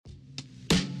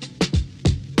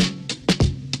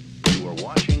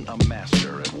a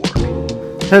master at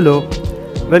work. Hello,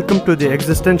 welcome to the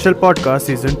Existential Podcast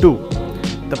Season 2,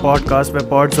 the podcast where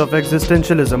pods of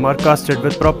existentialism are casted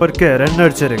with proper care and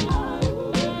nurturing.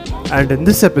 And in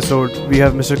this episode, we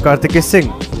have Mr. Kartikay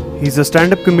Singh. He's a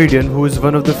stand-up comedian who is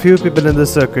one of the few people in the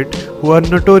circuit who are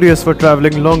notorious for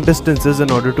traveling long distances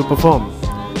in order to perform.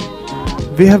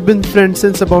 We have been friends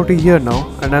since about a year now,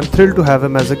 and I'm thrilled to have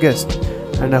him as a guest.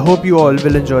 And I hope you all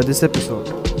will enjoy this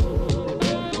episode.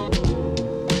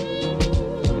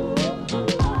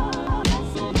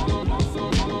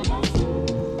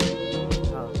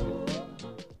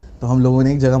 तो हम लोगों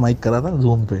ने एक जगह mic करा था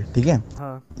zoom पे, ठीक है।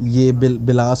 हाँ। ये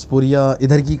बिलासपुर या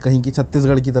इधर की कहीं की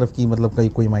छत्तीसगढ़ की तरफ की, मतलब कहीं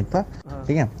कोई माइक था,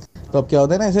 ठीक है। तो अब क्या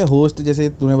होता है ना, ऐसे होस्ट, जैसे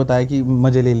तूने बताया कि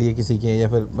मजे ले लिए किसी के या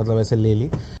फिर मतलब ऐसे ले ली,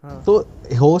 तो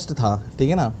होस्ट था, ठीक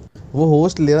है ना, वो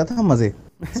होस्ट ले रहा था मजे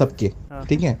सबके,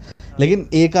 ठीक है। लेकिन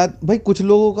एक आध भाई, कुछ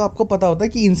लोगों का आपको पता होता है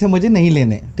कि इनसे मजे नहीं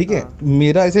लेने, ठीक है।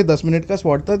 मेरा ऐसे 10 मिनट का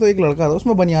स्पॉट था, तो एक लड़का था,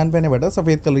 उसमें बनियान पहने बैठा,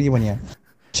 सफेद कलर की बनियान,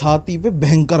 छाती पे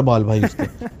भयंकर बाल भाई उसके,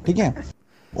 ठीक है।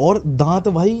 और दांत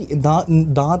भाई,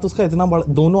 दांत उसका इतना बड़ा,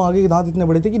 दोनों आगे के दांत इतने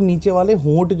बड़े थे कि नीचे वाले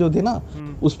होंठ जो थे ना,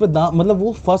 उस पे दांत, मतलब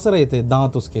वो फंस रहे थे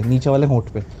दांत उसके नीचे वाले होंठ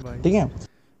पे, ठीक है।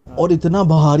 और इतना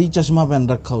भारी चश्मा पहन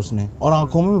रखा उसने, और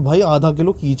आंखों में भाई आधा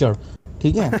किलो कीचड़,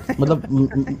 ठीक है।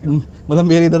 मतलब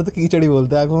मेरे इधर तो कीचड़ ही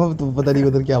बोलते हैं, आंखों में तो पता नहीं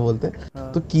उधर क्या बोलते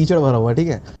हैं, तो कीचड़ भरा हुआ, ठीक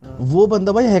है। वो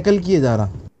बंदा भाई हैकल किए जा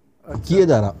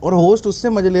रहा, और होस्ट उससे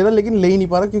मजे ले रहा, लेकिन ले ही नहीं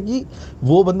पा रहा, क्योंकि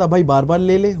वो बंदा भाई बार बार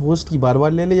ले ले, होस्ट की बार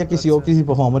बार ले ले, या किसी और किसी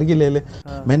परफॉर्मर की ले ले।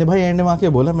 मैंने भाई एंड में आके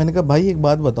बोला, मैंने कहा भाई एक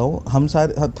बात बताओ, हम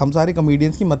सारे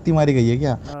कॉमेडियंस की मत्ती मारी गई है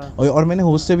क्या? और मैंने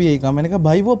होस्ट से भी यही कहा, मैंने कहा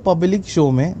भाई वो पब्लिक शो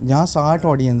में जहाँ 60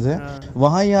 ऑडियंस है,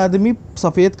 वहाँ ये आदमी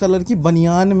सफेद कलर की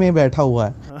बनियान में बैठा हुआ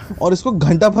है, और इसको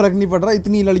घंटा फर्क नहीं पड़ रहा,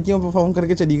 इतनी लड़कियां परफॉर्म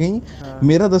करके चली गई,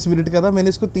 मेरा 10 मिनट का था, मैंने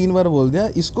इसको 3 बार बोल दिया,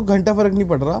 इसको घंटा फर्क नहीं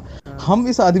पड़ रहा, हम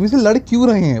इस आदमी से लड़ क्यों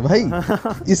रहे हैं भाई?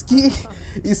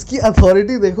 इसकी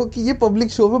अथॉरिटी देखो कि ये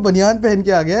पब्लिक शो में बनियान पहन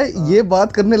के आ गया है, ये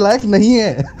बात करने लायक नहीं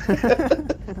है।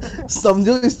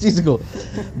 समझो इस चीज को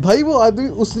भाई। वो आदमी,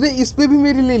 उसने इस पे भी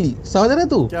मेरी ले ली, समझ रहे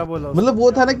तू क्या बोला? मतलब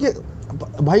वो था ना कि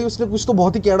भाई उसने कुछ तो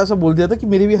बहुत ही कैड़ा सा बोल दिया था कि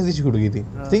मेरी भी हंसी छूट गई थी,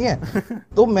 ठीक है।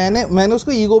 तो मैंने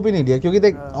उसको ईगो पे नहीं लिया, क्योंकि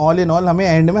देख ऑल इन ऑल हमें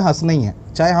एंड में हंसना ही है,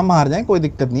 चाहे हम हार जाएं कोई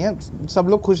दिक्कत नहीं है, सब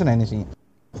लोग खुश रहने चाहिए।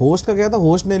 होस्ट का क्या था,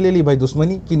 होस्ट ने ले ली भाई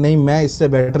दुश्मनी कि नहीं मैं इससे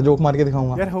बेटर जोक मार के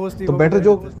दिखाऊंगा, तो बेटर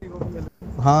जोक,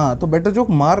 हाँ तो बेटर जोक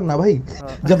मार ना भाई,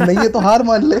 जब नहीं है तो हार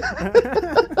मान ले।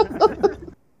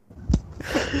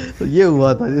 तो ये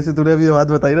हुआ था, जैसे तूने अभी बात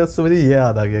बताई ना, उससे मुझे ये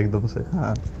याद आ गया एकदम से।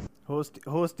 हाँ,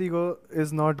 host ego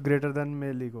is not greater than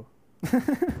male ego.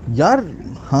 यार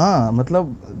हाँ,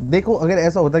 मतलब देखो अगर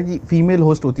ऐसा होता कि फीमेल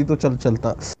होस्ट होती तो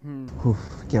चलता।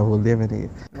 क्या बोल दिया मैंने ये,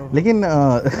 लेकिन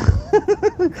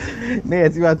नहीं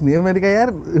ऐसी बात नहीं है। मैंने कहा यार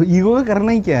ईगो का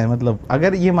करना ही क्या है, मतलब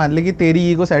अगर ये मान ले कि तेरी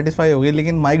ईगो सेटिस्फाई हो गई,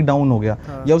 लेकिन माइक डाउन हो गया,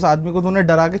 या उस आदमी को तूने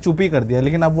डरा के चुप ही कर दिया,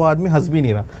 लेकिन अब वो आदमी हंस भी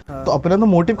नहीं रहा, तो अपना तो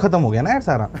मोटिव खत्म हो गया ना यार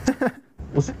सारा।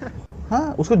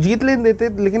 हाँ, उसको जीत लेने देते,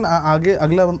 लेकिन आगे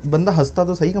अगला बंदा हंसता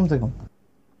तो सही कम से कम।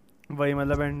 वही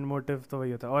मतलब एंड मोटिव तो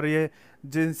वही होता है। और ये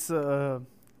जिस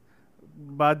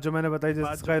बात जो मैंने बताई,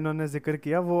 जिसका इन्होंने जिक्र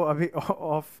किया, वो अभी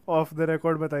ऑफ द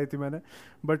रिकॉर्ड बताई थी मैंने,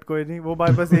 बट कोई नहीं। वो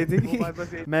बात बस यही थी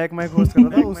कि मैं एक माइक होस्ट कर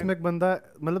रहा था, उसमें एक बंदा,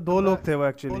 मतलब 2 लोग थे वो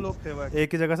एक्चुअली,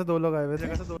 एक ही जगह से 2 लोग आए हुए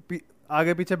थे,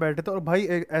 आगे पीछे बैठे थे, और भाई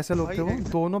ऐसे लोग थे वो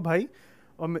दोनों भाई,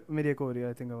 और मेरी एक हो रही है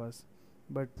आई थिंक आवाज,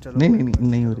 बट चलो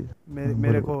नहीं हो रही,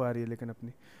 मेरे को आ रही है लेकिन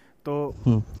अपनी। तो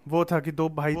वो था कि 2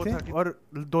 भाई थे, और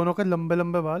दोनों के लंबे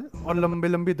लंबे बाल और लंबी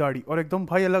लंबी दाढ़ी, और एकदम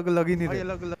भाई अलग अलग ही नहीं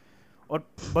थे, और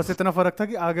बस इतना फर्क था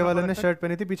कि आगे वाले ने शर्ट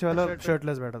पहनी थी, पीछे वाला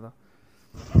शर्टलेस बैठा था।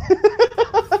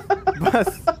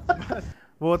 बस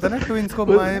वो होता ना, ट्विंस को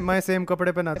माँ सेम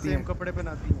कपड़े पहनाती है।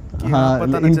 हाँ,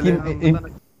 पता ना चले।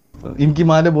 इनकी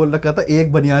माँ ने बोल रखा था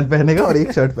एक बनियान पहनेगा और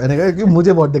एक शर्ट पहनेगा, क्योंकि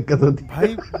मुझे बहुत दिक्कत होती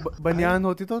भाई। बनियान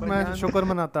होती तो मैं शुक्र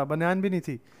मनाता, बनियान भी नहीं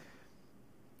थी।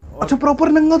 अच्छा, प्रॉपर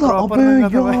नंगा था?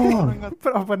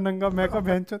 प्रॉपर नंगा। मैं का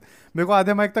बहनचोद, मेरे को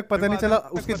आधे माइक तक पता नहीं चला,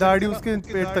 उसकी दाढ़ी उसके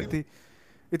पेट तक थी,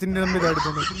 इतनी लंबी दाढ़ी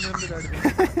दोनों।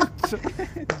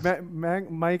 मैं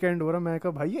माइक एंड हो रहा, मैं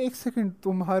कहा भाई एक सेकंड,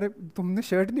 तुमने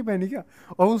शर्ट नहीं पहनी क्या?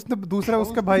 और उसने दूसरा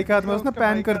उसके भाई के हाथ में उसने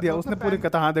पहन कर दिया, उसने पूरी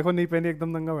कहा हाँ देखो नहीं पहनी, एकदम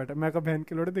नंगा बैठा। मैं कहा बहन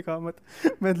के लोड़े दिखा मत,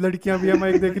 मैं लड़कियां भी है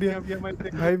माइक देख रही है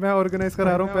भाई, मैं ऑर्गेनाइज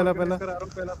करा रहा हूँ पहला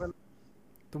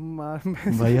तुम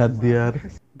भाई हद दिया यार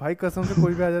भाई, कसम से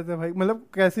कोई भी आ जाता है भाई, मतलब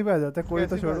कैसे भी आ जाता है, कोई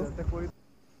तो छोड़ो।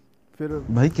 फिर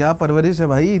भाई क्या परवरिश है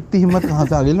भाई, इतनी हिम्मत कहाँ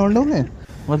से आ गई लौंडों में,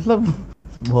 मतलब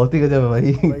बहुत ही गजब है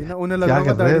भाई। ना उन्हें लगा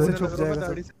कि दाढ़ी से छुप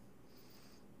जाएगा।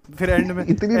 फिर एंड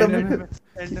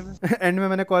में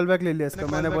मैंने कॉल बैक ले लिया इसका,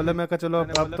 मैंने बोला, मैं कहा चलो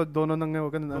अब तो दोनों नंगे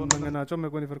होकर नंगे नाचो, मेरे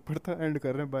को नहीं फर्क पड़ता, एंड कर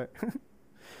रहे हैं, बाय।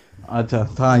 अच्छा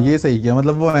हाँ ये सही किया,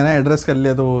 मतलब वो है ना एड्रेस कर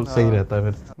लिया तो वो सही हाँ रहता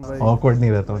है, फिर वही। ऑकवर्ड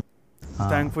नहीं रहता।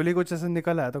 हाँ थैंकफुली कुछ ऐसे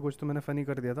निकल आया था, कुछ तो मैंने फनी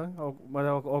कर दिया था,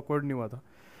 मतलब ऑकवर्ड नहीं हुआ था,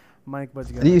 माइक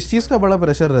बच गया ये था। इस चीज़ का बड़ा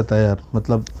प्रेशर रहता है यार,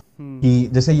 मतलब हम्म। कि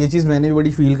जैसे ये चीज़ मैंने भी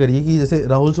बड़ी फील करी है कि जैसे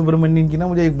राहुल सुब्रमण्यम की ना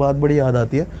मुझे एक बात बड़ी याद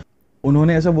आती है।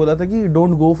 उन्होंने ऐसा बोला था कि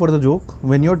don't go for the joke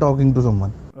when you are talking to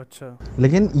someone. अच्छा।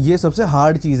 लेकिन ये सबसे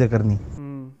हार्ड चीज़ है करनी,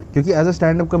 हम्म। क्योंकि as a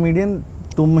stand up comedian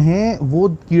तुम्हें वो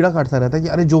कीड़ा काटता रहता है कि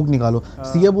अरे जोक निकालो,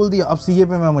 सीए हाँ बोल दिया अब सीए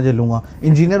पे मैं मजे लूंगा,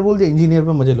 इंजीनियर बोल दिया इंजीनियर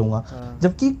पे मजे लूंगा। हाँ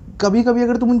जबकि कभी कभी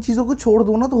अगर तुम इन चीज़ों को छोड़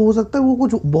दो ना तो हो सकता है वो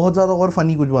कुछ बहुत ज़्यादा और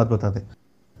फनी कुछ बात बताते,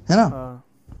 है ना। हाँ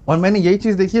और मैंने यही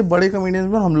चीज़ देखी है बड़े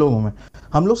कॉमेडियंस में, हम लोगों में।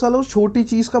 हम लोग साला उस छोटी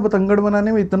चीज़ का बतंगड़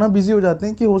बनाने में इतना बिजी हो जाते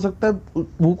हैं कि हो सकता है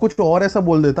वो कुछ और ऐसा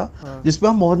बोल देता हाँ जिसपे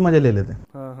हम बहुत मजे ले लेते हैं।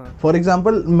 हाँ हाँ। फॉर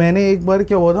एग्जाम्पल मैंने एक बार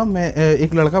क्या हुआ था, मैं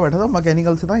एक लड़का बैठा था,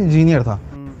 मैकेनिकल से था, इंजीनियर था,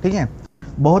 ठीक है।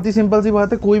 बहुत ही सिंपल सी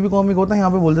बात है, कोई भी कॉमिक होता है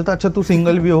यहाँ पे बोल देता अच्छा तू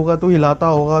सिंगल भी होगा, तू हिलाता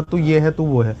होगा, तू ये है तू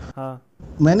वो है। हाँ।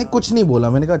 मैंने कुछ नहीं बोला,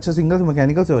 मैंने कहा अच्छा सिंगल से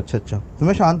मैकेनिकल से, अच्छा अच्छा, तो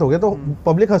मैं शांत हो गया, तो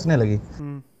पब्लिक हंसने लगी।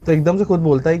 हम्म। तो एकदम से खुद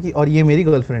बोलता है कि और ये मेरी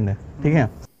गर्लफ्रेंड है, ठीक है।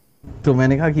 तो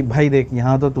मैंने कहा कि भाई देख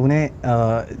यहाँ तो तूने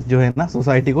जो है ना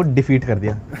सोसाइटी को डिफीट कर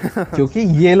दिया, क्योंकि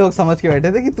ये लोग समझ के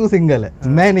बैठे थे कि तू सिंगल है,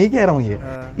 मैं नहीं कह रहा हूँ ये।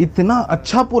 इतना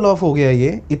अच्छा पुल ऑफ हो गया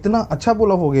ये, इतना अच्छा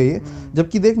पुल ऑफ हो गया ये।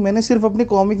 जबकि देख मैंने सिर्फ अपने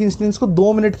कॉमिक इंस्टेंस को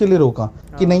 2 मिनट के लिए रोका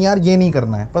कि नहीं यार ये नहीं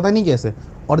करना है, पता नहीं कैसे,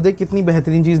 और देख कितनी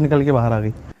बेहतरीन चीज निकल के बाहर आ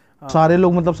गई। सारे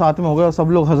लोग मतलब साथ में हो गए और सब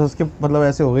लोग हंस हंस के मतलब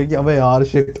ऐसे हो गए कि अबे यार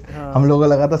शिट, हम लोगों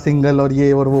को लगा था सिंगल और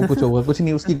ये और वो कुछ होगा, कुछ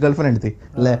नहीं, उसकी गर्लफ्रेंड थी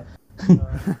ले।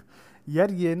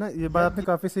 यार ये ना, ये बात आपने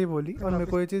काफ़ी सही बोली, और मेरे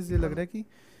को ये चीज़ ये लग रहा है कि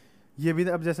ये भी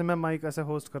अब जैसे मैं माइक ऐसे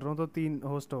होस्ट कर रहा हूँ तो 3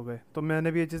 होस्ट हो गए, तो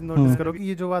मैंने भी ये चीज़ नोटिस करो कि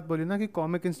ये जो बात बोली ना कि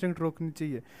कॉमिक इंस्टिंक्ट रोकनी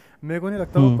चाहिए, मेरे को नहीं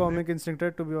लगता वो कॉमिक इंस्टिंक्ट है,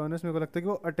 टू बी ऑनेस्ट। मेरे को लगता है कि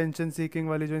वो अटेंशन सीकिंग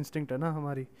वाली जो इंस्टिंक्ट है ना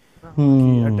हमारी,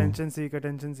 कि अटेंशन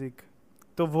सीक,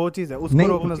 तो वो चीज़ है, उसको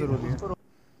रोकना ज़रूरी है।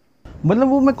 मतलब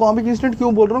वो मैं कॉमिक इंस्टेंट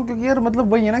क्यों बोल रहा हूँ, क्योंकि यार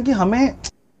मतलब वही है ना कि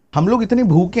हम लोग इतने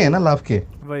भूखे हैं ना लाभ के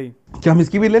वही। कि हम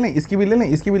इसकी भी ले लें, इसकी भी ले लें,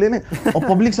 इसकी भी ले लें, और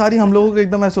पब्लिक सारी हम लोगों को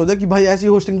एकदम ऐसा हो जाए कि भाई ऐसी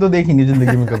होस्टिंग तो देखी नहीं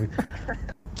जिंदगी में कभी।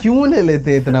 क्यों ले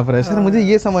लेते हैं इतना प्रेशर, मुझे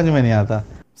ये समझ में नहीं आता।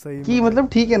 सही कि मतलब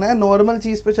ठीक है ना, नॉर्मल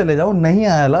चीज पे चले जाओ, नहीं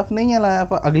आया लाभ, नहीं आया,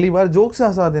 अगली बार जोक से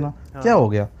हंसा देना, क्या हो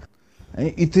गया।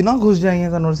 इतना घुस जाएंगे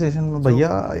कन्वर्सेशन में भैया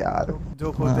यार,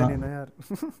 जो होते नहीं ना यार।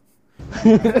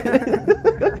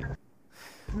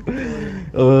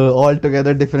 ऑल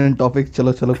टुगेदर डिफरेंट टॉपिक,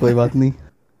 चलो चलो कोई बात नहीं।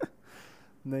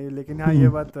 नहीं लेकिन हाँ ये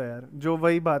बात तो है यार, जो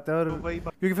वही बात है, और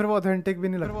क्योंकि फिर वो ऑथेंटिक भी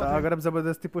नहीं लगता अगर आप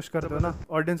जबरदस्ती पुश करते हो ना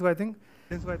ऑडियंस को। आई थिंक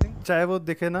चाहे वो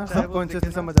दिखे ना,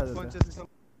 सबकॉन्शियसली समझ आ जाता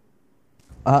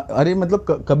है। अरे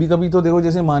मतलब कभी कभी तो देखो,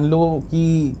 जैसे मान लो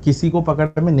कि किसी को पकड़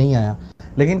में नहीं आया,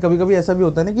 लेकिन कभी कभी ऐसा भी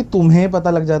होता है ना कि तुम्हें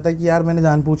पता लग जाता है कि यार मैंने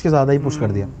जानबूझ के ज्यादा ही पुश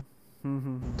कर दिया।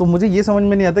 तो मुझे ये समझ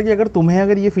में नहीं आता कि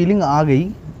अगर ये फीलिंग आ गई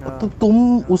तो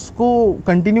तुम उसको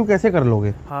कंटिन्यू कैसे कर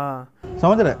लोगे। हाँ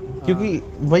समझ रहा है, क्योंकि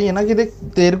वही है ना कि देख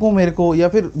तेरे को मेरे को या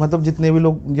फिर मतलब जितने भी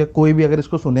लोग या कोई भी अगर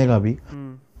इसको सुनेगा भी,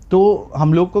 तो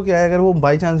हम लोग को क्या है, अगर वो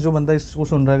बाई चांस जो बंदा इसको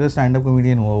सुन रहा है, अगर स्टैंड अप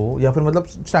कॉमेडियन हुआ वो, या फिर मतलब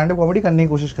स्टैंड अप कॉमेडी करने की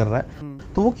कोशिश कर रहा है,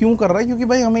 तो वो क्यों कर रहा है, क्योंकि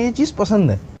भाई हमें ये चीज़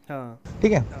पसंद है।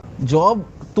 ठीक है, जॉब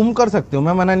तुम कर सकते हो,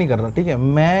 मैं मना नहीं कर रहा, ठीक है,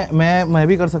 मैं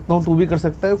भी कर सकता हूँ, तू भी कर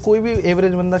सकता है, कोई भी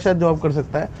एवरेज बंदा शायद जॉब कर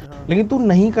सकता है, लेकिन तू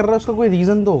नहीं कर रहा उसका कोई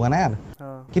रीजन तो होगा ना यार,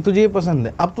 कि तुझे ये पसंद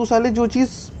है। अब तू साले जो चीज़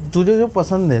तुझे जो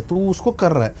पसंद है तू उसको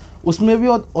कर रहा है, उसमें भी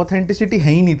ऑथेंटिसिटी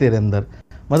है ही नहीं तेरे अंदर,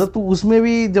 मतलब तू उसमें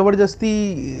भी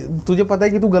जबरदस्ती, तुझे पता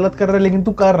है कि तू गलत कर रहा है लेकिन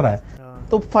तू कर रहा है,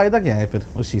 तो फायदा क्या है फिर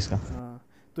उस चीज़ का।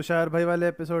 तुषार भाई वाले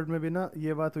एपिसोड में भी ना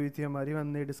ये बात हुई थी हमारी,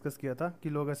 हमने डिस्कस किया था कि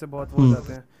लोग ऐसे बहुत हो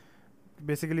जाते हैं।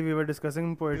 Basically we were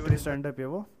discussing poetry stand up है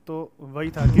वो, तो वही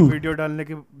था कि वीडियो डालने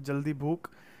की जल्दी भूख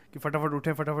कि फटाफट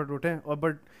उठें, और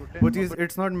बट वो चीज़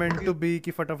it's not meant to be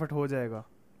कि फटाफट हो जाएगा।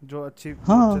 जो अच्छी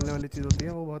चलने वाली चीज़ होती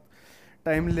है वो बहुत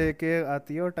टाइम लेके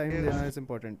आती है, और टाइम लेना इज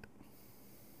इम्पोर्टेंट।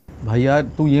 भाई यार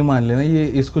तू ये मान लेना, ये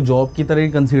इसको जॉब की तरह ही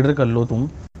कंसीडर कर लो तुम,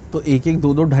 तो 1-1,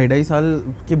 2-2, 2.5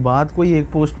 साल के बाद कोई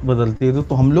एक पोस्ट बदलती है,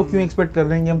 तो हम लोग क्यों एक्सपेक्ट कर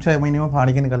रहे हैं कि हम 6 महीने में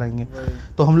फाड़ के निकल आएंगे।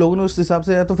 तो हम लोगों ने उस हिसाब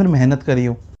से या तो फिर मेहनत करी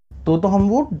हो तो हम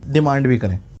वो डिमांड भी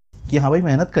करें कि हाँ भाई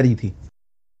मेहनत करी थी।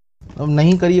 अब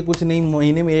नहीं करिए, कुछ नहीं,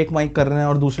 महीने में 1 माइक कर रहे हैं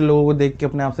और दूसरे लोगों को देख के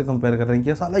अपने आप से कंपेयर कर रहे हैं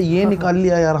कि साला ये निकाल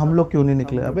लिया यार, हम लोग क्यों नहीं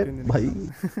निकले। अबे भाई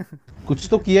कुछ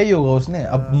तो किया ही होगा उसने।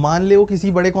 अब मान ले वो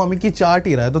किसी बड़े कॉमिक की चाट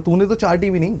ही रहा है, तो तूने तो चाट ही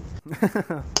भी नहीं।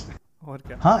 और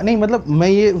क्या। हाँ नहीं मतलब मैं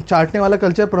ये चाटने वाला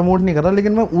कल्चर प्रमोट नहीं कर रहा,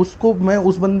 लेकिन मैं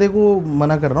उस बंदे को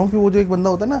मना कर रहा हूँ कि वो जो एक बंदा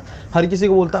होता है ना, हर किसी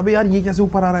को बोलता है भाई यार ये कैसे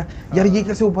ऊपर आ रहा है, यार ये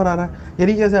कैसे ऊपर आ रहा है, यार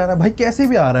ये कैसे आ रहा है। भाई कैसे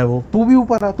भी आ रहा है वो, तू भी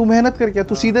ऊपर आ, तू मेहनत करके,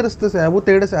 तू सीधे रास्ते से आया, वो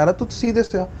टेढ़े से आ रहा है, तू सीधे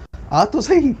से आ तो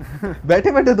सही।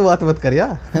 बैठे बैठे तो बात मत कर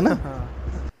यार, है ना।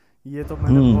 ये तो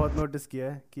मैंने बहुत नोटिस किया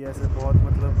है कि ऐसे बहुत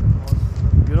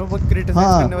मतलब वो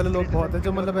क्रिटिसाइज करने वाले लोग बहुत हैं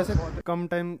जो मतलब ऐसे कम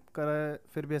टाइम करा है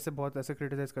फिर भी ऐसे बहुत ऐसे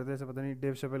क्रिटिसाइज करते हैं जैसे पता नहीं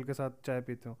डेव शपेल के साथ चाय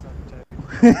पीते हो।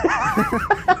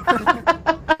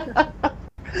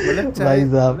 मतलब भाई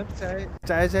साहब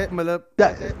चाय चाय मतलब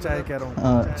चाय कह रहा हूँ,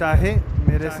 हाँ, चाहे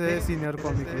मेरे से सीनियर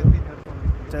कॉमिक हो,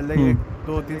 चले एक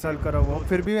 2-3 साल करा हुआ हो,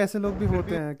 फिर भी ऐसे लोग भी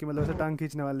होते हैं कि मतलब ऐसे टांग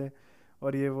खींचने वाले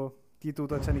और ये वो कि तू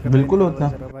तो अच्छा नहीं कर रहा, ये नहीं बिल्कुल कर रहा, होता।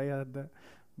 वही कर रहा भाई याद है।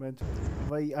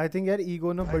 वही आई थिंक यार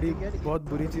ईगो ना बड़ी बहुत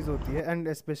बुरी चीज़ होती है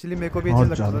एंड स्पेशली मेरे को भी ये चीज़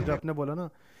बहुत लगता था ज्यादा। जो आपने बोला ना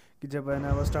कि जब when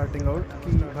I was starting out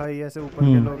कि भाई ऐसे ऊपर के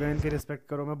हम्म लोग हैं इनकी रिस्पेक्ट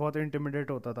करो, मैं बहुत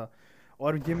इंटिमिडेट होता था।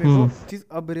 और ये मेरे को हम्म चीज़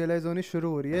अब रियलाइज़ होनी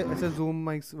शुरू हो रही है ऐसे जूम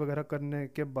माइक्स वगैरह करने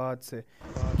के बाद से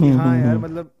कि हाँ यार हम्म।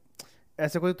 मतलब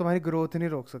ऐसे कोई तुम्हारी ग्रोथ ही नहीं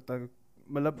रोक सकता।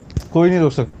 मतलब कोई नहीं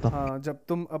रोक सकता। हाँ जब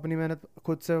तुम अपनी मेहनत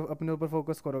खुद से अपने ऊपर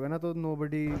फोकस करोगे ना तो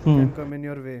nobody hmm. Can come in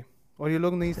your way. और ये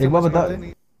लोग नहीं एक बार समझ बता।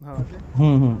 पाते। हाँ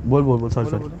बोल बोल बोल, सॉरी बोलो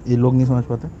सॉरी, बोलो। ये लोग नहीं समझ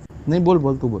पाते। नहीं, बोल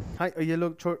बोल, तू बोल। हाँ ये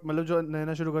लोग मतलब जो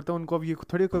नया शुरू करते हैं उनको अब ये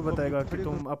थोड़ी कोई बताएगा कि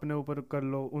तुम अपने ऊपर कर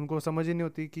लो, उनको समझ ही नहीं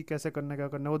होती कि कैसे करना क्या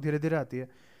करना, वो धीरे धीरे आती है।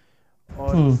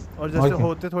 और और जैसे क्या।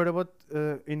 होते थोड़े बहुत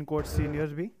इन कोर्ट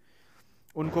सीनियर्स भी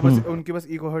उनको बस हम्म। उनकी बस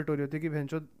ईगो हर्ट हो रही होती है कि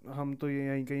भैंचो हम तो ये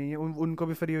यहीं कहीं हैं, उनको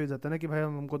भी फ्री हो जाता है ना कि भाई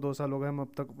हमको 2 साल हो गए हम अब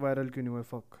तक वायरल क्यों नहीं हुए,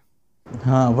 फक।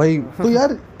 हाँ वही तो हाँ।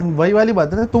 यार, वही वाली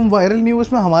बात है ना, तुम वायरल नहीं हो,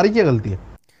 उसमें हमारी क्या गलती है?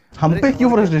 हम अरे पे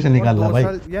क्यों और क्या, फ्रस्ट्रेशन और निकाल रहा दो भाई?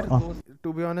 साल यार, हाँ,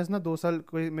 टू बी ऑनेस्ट ना 2 साल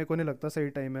कोई मेरे को नहीं लगता सही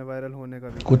टाइम है वायरल होने का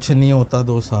भी। कुछ नहीं होता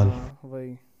 2 साल। हाँ वही,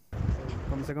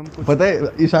 कम से कम कुछ। पता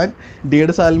है ईशान,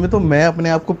 1.5 साल में तो मैं अपने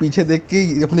आप को पीछे देख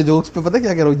के अपने जोक्स पे पता है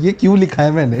क्या कह रहा हूँ, ये क्यों लिखा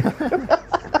है मैंने?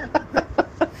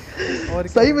 और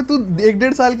क्या सही भाई। में तू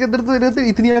 1.5 साल के अंदर तो तेरे तो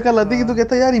इतनी अकल आती कि तू हाँ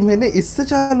कहता यार मैंने इससे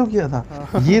चालू किया था,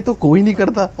 हाँ ये तो कोई नहीं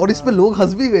करता, और इस पे हाँ लोग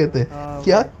हंस भी गए थे। हाँ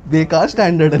क्या वही। बेकार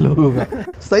स्टैंडर्ड है लोगों का।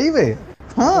 सही में।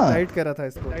 तू तो हाँ टाइट कह रहा था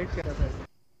इसको।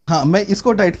 हाँ, मैं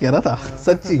इसको टाइट कह रहा था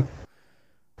सच्ची। हाँ।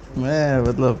 मैं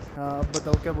मतलब, हाँ अब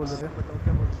बताओ क्या बोल रहे थे।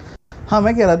 हाँ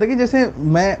मैं कह रहा था कि जैसे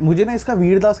मुझे ना इसका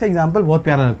वीरदास का एग्जाम्पल बहुत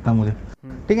प्यारा लगता है मुझे।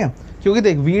 हम्म। ठीक है, क्योंकि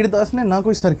देख वीरदास ने ना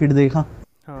कोई सर्किट देखा,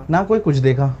 हाँ। ना कोई कुछ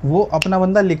देखा, वो अपना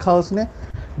बंदा लिखा उसने,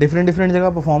 डिफरेंट डिफरेंट जगह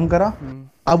परफॉर्म करा। हम्म।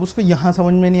 अब उसको यहाँ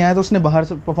समझ में नहीं आया तो उसने बाहर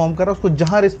से परफॉर्म करा, उसको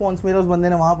जहाँ रिस्पॉन्स मिला उस बंदे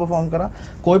ने वहाँ परफॉर्म करा।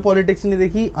 कोई पॉलिटिक्स नहीं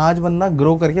देखी, आज बंदा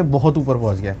ग्रो करके बहुत ऊपर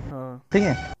पहुंच गया। हाँ ठीक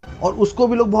है, और उसको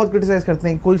भी लोग बहुत क्रिटिसाइज करते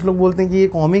हैं, कुछ लोग बोलते हैं कि ये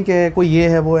कॉमिक है, कोई ये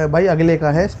है वो है, भाई अगले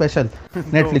का है स्पेशल दो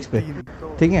नेटफ्लिक्स पे। तीन।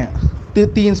 ठीक है,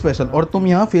 3 स्पेशल, और तुम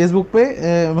यहाँ फेसबुक पे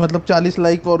मतलब 40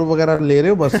 लाइक और वगैरह ले रहे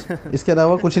हो बस, इसके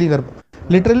अलावा कुछ नहीं कर पा। हाँ।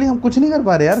 लिटरली हम कुछ नहीं कर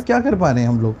पा रहे यार, क्या कर पा रहे हैं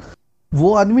हम लोग?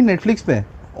 वो आदमी नेटफ्लिक्स पे है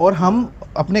और हम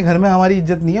अपने घर में, हमारी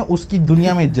इज्जत नहीं है, उसकी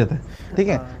दुनिया में इज्जत है। ठीक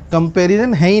है, हाँ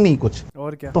कंपैरिजन है ही नहीं कुछ।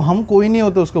 और क्या। तो हम कोई नहीं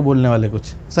होते उसको बोलने वाले,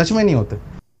 कुछ सच में नहीं होते।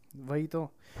 वही तो,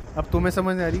 अब तुम्हें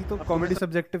समझ नहीं आ रही तो कॉमेडी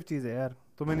सब्जेक्टिव चीज़ है यार,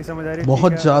 तुम्हें नहीं समझ आ रही ठीक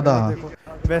बहुत है ज्यादा। अगले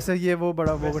देखो। वैसे ये वो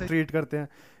बड़ा वो ट्रीट करते हैं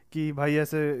कि भाई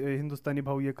ऐसे हिंदुस्तानी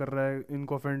भाव ये कर रहा है,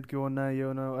 इनको ऑफेंड क्यों होना है, ये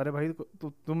होना। अरे भाई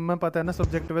तुम्हें पता है ना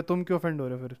सब्जेक्टिव है, तुम क्यों ऑफेंड हो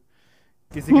रहे हो फिर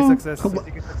किसी की सक्सेस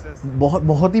से। बहुत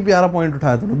बहुत ही प्यारा पॉइंट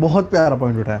उठाया तूने, बहुत प्यारा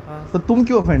पॉइंट उठाया। हाँ तो तुम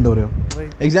क्यों ऑफेंड हो रहे हो?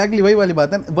 वही। वही वाली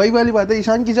बात है, वही वाली बात है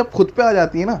ईशान की, जब खुद पे आ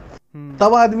जाती है ना, हम्म।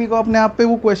 तब आदमी को अपने आप पे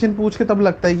वो क्वेश्चन पूछ के तब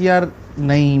लगता है कि यार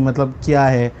नहीं, मतलब क्या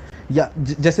है। या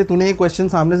जैसे तूने ये क्वेश्चन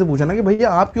सामने से पूछा ना कि भैया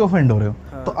आप क्यों ऑफेंड हो रहे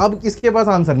हो, तो हाँ अब इसके पास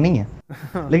आंसर नहीं है,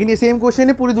 लेकिन ये सेम क्वेश्चन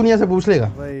है पूरी दुनिया से पूछ लेगा।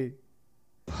 वही।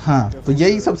 हाँ, क्या तो ऑफेंड हो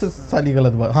यही रहे सबसे हो। साली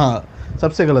गलत बात, हाँ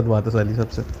सबसे गलत बात है साली,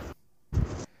 सबसे।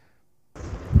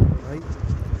 भाई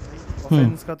हम्म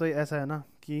ऑफेंस का तो ऐसा है ना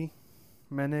कि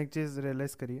मैंने एक चीज़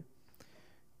रियलाइज़ करी है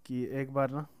कि एक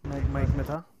बार ना मैं एक माइक में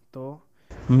था तो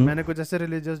हम्म मैंने कुछ ऐसे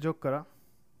रिलीजियस जोक करा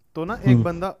तो ना एक हम्म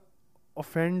बंदा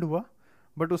ऑफेंड हुआ,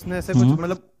 बट उसने ऐसे कुछ हम्म,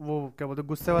 मतलब वो क्या बोलते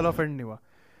गुस्से वाला ऑफेंड नहीं हुआ।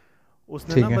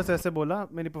 उसने ना ठीक है। बस ऐसे बोला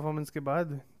मेरी परफॉर्मेंस के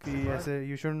बाद कि ऐसे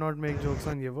you should not make jokes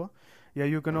on ये वो, या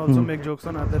you can also hmm make jokes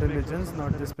on other religions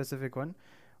not this specific one.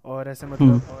 और ऐसे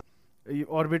हम्म मतलब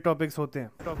और भी टॉपिक्स होते हैं।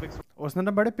 उसने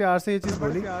ना बड़े प्यार से ये चीज़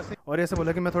बोली और ऐसे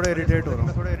बोला कि मैं थोड़ा इरिटेट हो रहा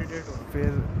हूँ।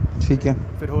 ठीक है।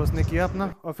 फिर होस्ट ने किया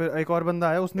अपना और फिर एक और बंदा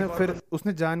आया,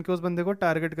 उसने जान के उस बंदे को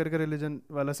टारगेट करके रिलीजन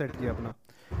वाला सेट किया अपना।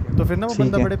 तो फिर ना वो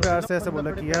बंदा ठीक है। बड़े प्यार से ऐसे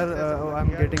बोला कि यार I am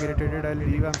getting irritated, I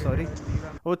leave, I am sorry.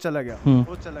 वो चला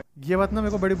गया। ये बात ना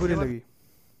मेरे को बड़ी बुरी लगी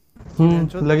कि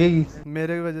भैंचोद लगेगी।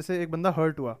 मेरे वजह से एक बंदा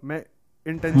हर्ट हुआ। मैं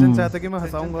इंटेंशन से आया हम्म था कि मैं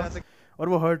हंसाऊंगा और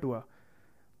वो हर्ट हुआ।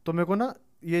 तो मेरे को ना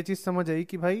ये चीज़ समझ आई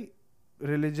कि भाई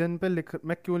रिलीजन पे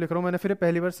मैं क्यों लिख रहा हूँ। मैंने फिर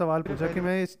पहली बार सवाल पूछा कि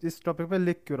मैं इस टॉपिक पे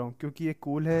लिख क्यों रहा हूँ, क्योंकि ये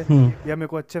कूल है हम्म या मेरे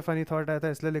को अच्छे फनी थॉट आया था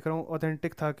इसलिए लिख रहा हूँ,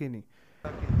 ऑथेंटिक था कि नहीं।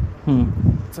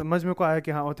 हम्म समझ में को आया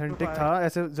कि हाँ ऑथेंटिक था,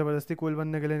 ऐसे ज़बरदस्ती कूल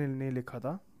बनने के लिए नहीं लिखा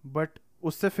था। बट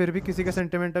उससे फिर भी किसी का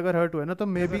सेंटिमेंट अगर हर्ट हुआ है ना तो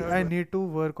maybe I need to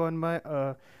work on my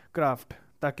craft,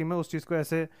 ताकि मैं उस चीज़ को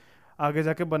ऐसे आगे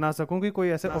जाके बना सकूं कि कोई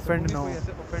ऐसे ऑफेंड ना हो,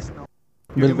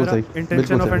 क्योंकि बिल्कुल मेरा सही, इंटेंशन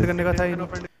बिल्कुल ऑफेंड सही। करने का था ही नहीं।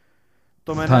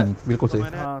 तो मैंने हाँ जी, बिल्कुल सही।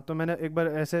 तो मैंने एक बार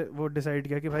ऐसे वो डिसाइड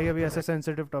किया कि भाई अभी ऐसे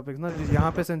सेंसिटिव टॉपिक्स ना जो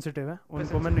यहाँ पे सेंसिटिव है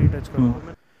उनको मैं नहीं टच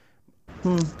करूँगा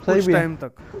सही कुछ भी है। टाइम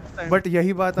तक। बट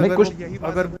यही बात नहीं अगर कुछ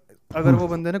अगर अगर वो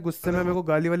बंदे ने गुस्से में मेरे को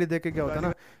गाली वाली दे के क्या होता है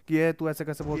ना कि ये तू ऐसे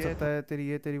कैसे बोल सकता है, तेरी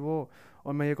ये तेरी वो,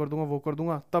 और मैं ये कर दूंगा वो कर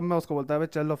दूंगा, तब मैं उसको बोलता है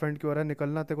चल ऑफेंड क्यों हो रहा है,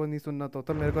 निकलना, तेरे को नहीं सुनना तो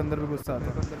तब मेरे को अंदर भी गुस्सा आता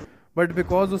है। बट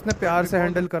बिकॉज उसने प्यार से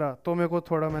हैंडल करा तो मेरे को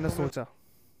थोड़ा मैंने सोचा।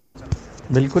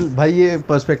 बिल्कुल भाई, ये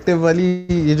पर्सपेक्टिव वाली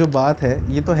ये जो बात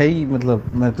है ये तो है ही।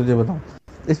 मतलब मैं तुझे बताऊं,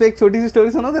 इस पे एक छोटी सी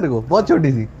स्टोरी सुना तेरे को, बहुत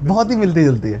छोटी सी, बहुत ही मिलती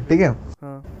जुलती है, ठीक है।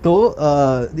 हाँ तो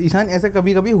ईशान, ऐसा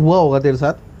कभी कभी हुआ होगा तेरे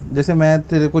साथ, जैसे मैं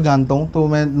तेरे को जानता हूँ तो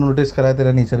मैं नोटिस करा है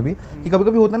तेरा नेचर भी, कि कभी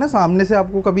कभी होता है ना सामने से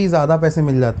आपको कभी ज़्यादा पैसे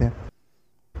मिल जाते हैं।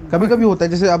 कभी कभी होता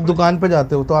है जैसे आप दुकान पे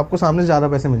जाते हो तो आपको सामने से ज़्यादा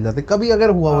पैसे मिल जाते हैं, कभी अगर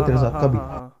हुआ हो हाँ तेरे हाँ साथ हाँ कभी, हाँ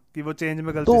हाँ कि वो चेंज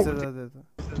में गलती तो से ज्यादा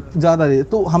देता। ज़्यादा दे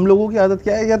तो हम लोगों की आदत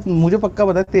क्या है यार, मुझे पक्का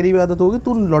पता है तेरी भी आदत होगी,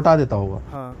 तू लौटा देता होगा,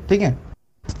 हाँ ठीक है।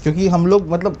 क्योंकि हम लोग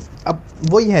मतलब अब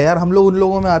वही है यार, हम लोग उन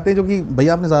लोगों में आते हैं जो कि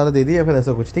भैया आपने ज़्यादा दे दिया या फिर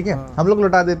ऐसा कुछ, ठीक है, हाँ हम लोग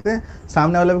लौटा देते हैं,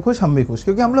 सामने वाला भी खुश हम भी खुश,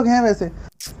 क्योंकि हम लोग हैं वैसे,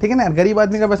 ठीक है ना यार, गरीब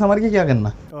आदमी का पैसा मार के क्या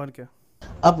करना। और क्या।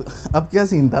 अब क्या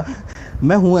सीन था,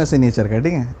 मैं हूँ ऐसे नेचर का,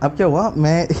 ठीक है। अब क्या हुआ,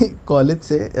 मैं कॉलेज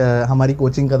से हमारी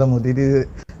कोचिंग खत्म होती थी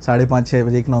 5:30-6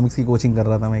 बजे, इकोनॉमिक्स की कोचिंग कर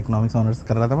रहा था मैं, इकोनॉमिक्स ऑनर्स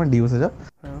कर रहा था मैं डी से जब,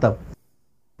 हाँ तब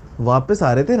वापस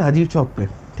आ रहे थे राजीव चौक पे,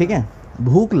 ठीक है।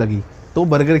 भूख लगी तो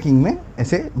बर्गर किंग में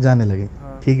ऐसे जाने लगे,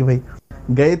 हाँ ठीक है भाई।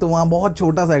 गए तो वहाँ बहुत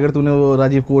छोटा सा, अगर तूने वो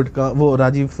राजीव कोर्ट का वो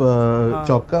राजीव हाँ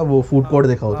चौक का वो फूड कोर्ट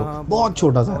देखा हो तो हाँ बहुत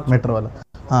छोटा सा बहुत मेट्रो वाला,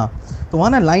 हाँ। तो वहाँ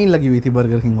ना लाइन लगी हुई थी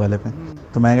बर्गर किंग वाले पे,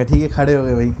 तो मैं कहा ठीक है, खड़े हो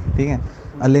गए भाई, ठीक है।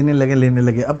 और लेने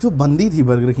लगे। अब जो बंदी थी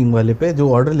बर्गर किंग वाले पे जो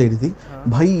ऑर्डर ले रही थी, हाँ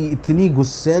भाई इतनी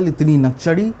गुस्सैल, इतनी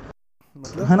नकचड़ी,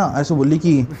 मतलब है ना, ऐसे बोल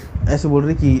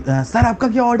रही कि सर आपका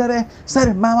क्या ऑर्डर है, सर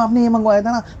मैम आपने ये मंगवाया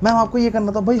था ना, मैम आपको ये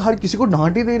करना था। भाई हर किसी को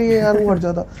डांट ही दे रही है यार वो, हर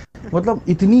ज्यादा मतलब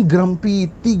इतनी ग्रम्पी।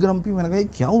 मैंने कहा ये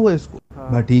क्या हुआ इसको।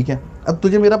 हाँ भाई ठीक है, अब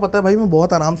तुझे मेरा पता है भाई, मैं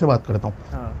बहुत आराम से बात करता हूँ,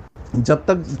 हाँ जब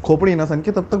तक खोपड़ी ना सन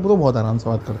के तब तक तो बहुत आराम से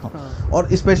बात करता हूँ। हाँ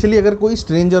और स्पेशली अगर कोई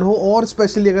स्ट्रेंजर हो, और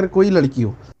स्पेशली अगर कोई लड़की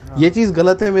हो, ये चीज़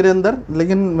गलत है मेरे अंदर,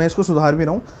 लेकिन मैं इसको सुधार भी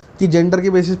रहा हूँ कि जेंडर के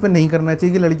बेसिस पे नहीं करना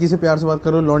चाहिए कि लड़की से प्यार से बात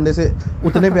करो, लौंडे से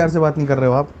उतने प्यार से बात नहीं कर रहे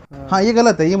हो आप। हाँ ये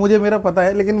गलत है, ये मुझे मेरा पता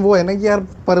है, लेकिन वो है ना कि यार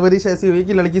परवरिश ऐसी हुई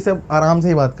कि लड़की से आराम से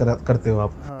ही बात करते हो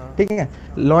आप, हाँ ठीक है।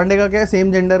 लौंडे का क्या है,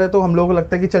 सेम जेंडर है तो हम लोगों को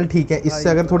लगता है कि चल ठीक है, इससे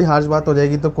अगर थोड़ी हार्श बात हो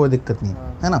जाएगी तो कोई दिक्कत नहीं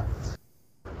है ना।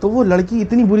 तो वो लड़की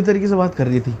इतनी बुरी तरीके से बात कर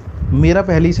रही थी, मेरा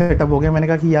पहले ही सेटअप हो गया। मैंने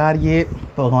कहा कि यार ये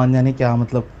भगवान जाने क्या,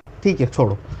 मतलब ठीक है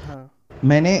छोड़ो। हाँ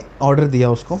मैंने ऑर्डर दिया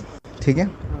उसको, ठीक है,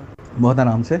 हाँ बहुत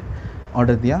आराम से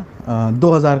ऑर्डर दिया,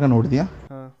 2,000 का नोट दिया।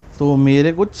 हाँ तो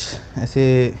मेरे कुछ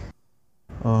ऐसे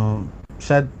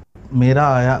शायद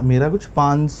मेरा कुछ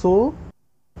 500,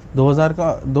 2,000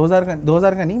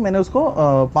 का नहीं, मैंने उसको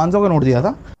 500 का नोट दिया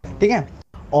था, ठीक है।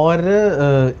 और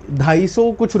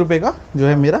 250 कुछ रुपए का जो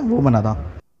है मेरा वो बना था,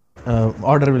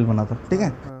 ऑर्डर बिल बना था, ठीक है।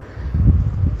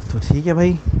 तो ठीक है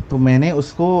भाई, तो मैंने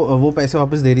उसको वो पैसे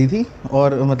वापस दे रही थी,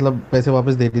 और मतलब पैसे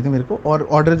वापस दे रही थी मेरे को, और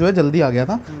ऑर्डर जो है जल्दी आ गया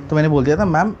था, तो मैंने बोल दिया था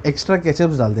मैम एक्स्ट्रा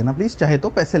केचप्स डाल देना प्लीज़, चाहे तो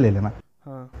पैसे ले लेना।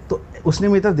 हाँ तो उसने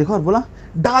मेरी तरफ देखा और बोला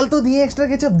डाल तो दिए एक्स्ट्रा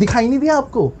केचप, दिखाई नहीं दिया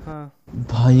आपको। हाँ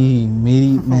भाई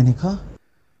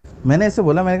मैंने ऐसे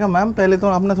बोला, मैंने कहा मैम पहले तो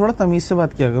आपने थोड़ा तमीज़ से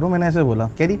बात किया करो, मैंने ऐसे बोला।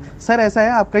 कह रही सर ऐसा है,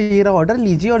 आपका ये रहा ऑर्डर,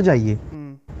 लीजिए और जाइए।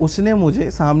 उसने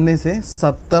मुझे सामने से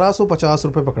 1750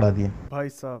 रुपये पकड़ा दिए। भाई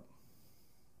साहब।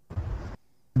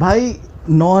 भाई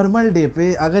नॉर्मल डे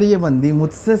पे अगर ये बंदी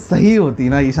मुझसे सही होती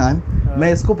ना ईशान,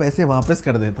 मैं इसको पैसे वापस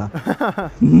कर देता।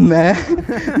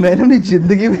 मैंने अपनी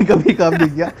जिंदगी में कभी काम नहीं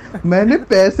किया, मैंने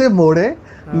पैसे मोड़े,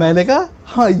 मैंने कहा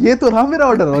हाँ ये तो रहा मेरा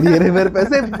ऑर्डर और ये रहे मेरे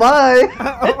पैसे, बाय।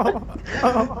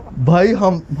 भाई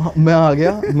मैं आ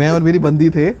गया, मैं और मेरी बंदी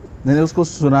थे, मैंने उसको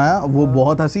सुनाया, वो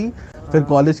बहुत हंसी। फिर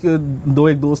कॉलेज के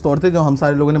एक दोस्त और थे जो हम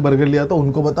सारे लोगों ने बर्गर लिया था,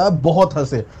 उनको बताया, बहुत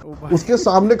हंसे, उसके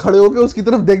सामने खड़े होके उसकी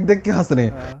तरफ देख देख के हंस रहे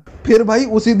हैं। फिर भाई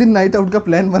उसी दिन नाइट आउट का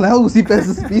प्लान बनाया, उसी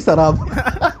पैसे से पी शराब।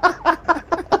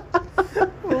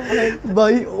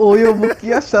 भाई ओयो बुक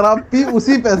किया, शराब पी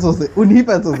उसी पैसों से, उन्हीं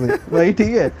पैसों से भाई, ठीक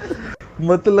है।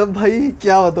 मतलब भाई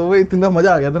क्या होता है, इतना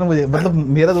मजा आ गया था ना मुझे। मतलब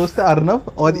मेरा दोस्त है अर्नव,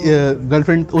 और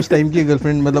गर्लफ्रेंड उस टाइम की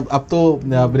गर्लफ्रेंड, मतलब अब तो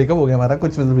ब्रेकअप हो गया हमारा,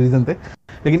 कुछ मतलब रीजन थे,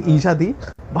 लेकिन ईशा थी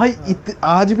भाई।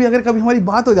 आज भी अगर कभी हमारी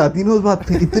बात हो जाती है ना उस बात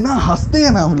पे, इतना हंसते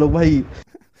हैं ना हम लोग भाई,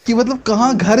 कि मतलब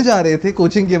कहाँ घर जा रहे थे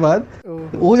कोचिंग के बाद,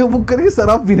 वो जो बुक करके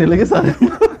शराब पीने लगे सारे।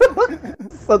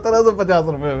 1750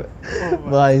 रुपए में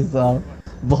भाई साहब,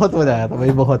 बहुत मजा आया था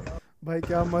भाई, बहुत। भाई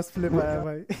क्या मस्त फ्लिप आया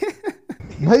भाई।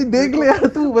 भाई देख ले यार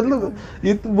तू, मतलब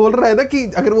ये तू बोल रहा है ना कि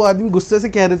अगर वो आदमी गुस्से से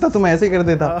कह देता तो मैं ऐसे कर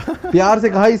देता, प्यार से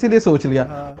कहा इसीलिए सोच लिया।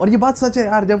 और ये बात सच है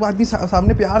यार, जब आदमी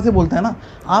सामने प्यार से बोलता है ना,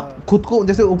 आप खुद को,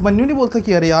 जैसे उपमन्यु नहीं बोलता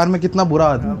कि अरे यार मैं कितना बुरा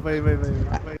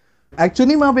आदमी,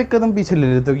 एक्चुअली में आप एक कदम पीछे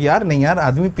ले लेते हो कि यार नहीं यार,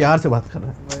 आदमी प्यार से बात कर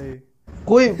रहा है।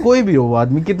 कोई भी हो वो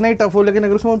आदमी कितना ही टफ हो, लेकिन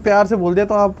अगर उसमें प्यार से बोल दिया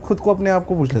तो आप खुद को अपने आप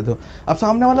को पूछ लेते हो। अब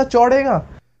सामने वाला चौड़ेगा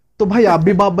तो भाई आप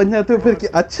भी बाप बन जाते हो फिर कि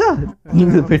अच्छा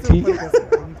फिर ठीक है,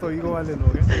 हम तो ईगो वाले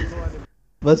लोग हैं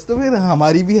बस। तो फिर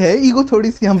हमारी भी है ईगो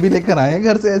थोड़ी सी, हम भी लेकर आए हैं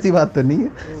घर से, ऐसी बात तो नहीं है।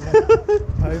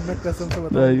 भाई मैं कसम से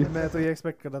बताऊं, मैं तो ये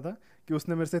एक्सपेक्ट कर रहा था कि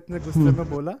उसने मेरे से इतने गुस्से में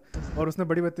बोला और उसने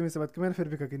बड़ी बदतमीजी से बात की, मैंने फिर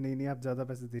भी कहा कि नहीं आप ज्यादा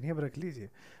पैसे दे नहीं, अब रख लीजिए।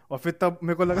 और फिर तब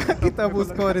मेरे को लगा कि तब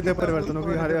उसका और हृदय परिवर्तन हो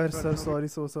गया, अरे sir sorry,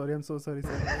 so sorry, I am so sorry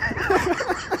sir.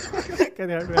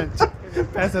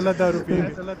 पैसा ला 10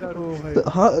 रुपये।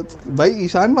 हाँ भाई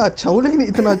ईशान मैं अच्छा हूँ लेकिन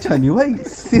इतना अच्छा नहीं हूँ भाई,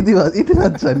 सीधी बात, इतना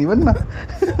अच्छा नहीं बनना।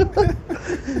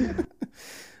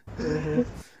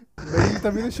 मेरी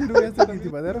तभी तो शुरू ऐसे नहीं थी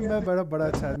बात यार, मैं बड़ा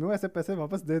अच्छा आदमी हूँ, ऐसे पैसे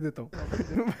वापस दे देता हूँ।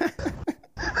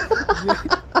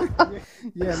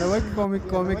 ये है ना भाई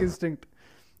कॉमिक इंस्टिंक्ट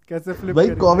कैसे फ्लिप भाई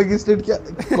कॉमिक इंस्टेंट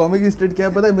क्या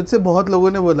है पता है, मुझसे बहुत लोगों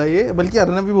ने बोला ये, बल्कि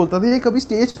अर्नब भी बोलता था ये कभी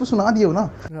स्टेज पे सुना दियो ना।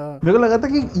 मेरे को लगा था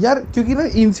कि यार क्योंकि ना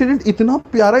इंसिडेंट इतना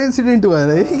प्यारा इंसिडेंट हुआ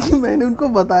है कि मैंने उनको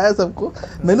बताया सबको,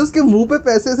 मैंने उसके मुंह पे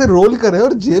पैसे ऐसे रोल करे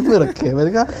और जेब में रखे।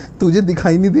 मैंने कहा तुझे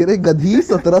दिखाई नहीं दे रहे गधी,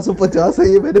 1750 है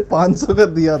ये, मैंने 500 का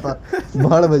दिया था,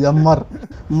 भाड़ बजा, मर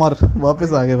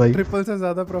वापस आ गए भाई। ट्रिपल से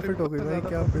ज्यादा प्रॉफिट हो गई भाई,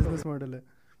 क्या बिजनेस मॉडल है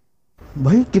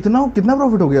भाई। कितना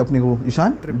प्रॉफिट हो गया अपने को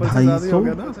ईशान? 250 हो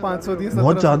गया ना, 500 दिए,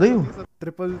 बहुत ज्यादा ही,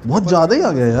 बहुत ज्यादा ही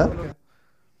आ गया यार,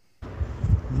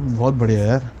 बहुत बढ़िया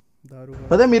यार।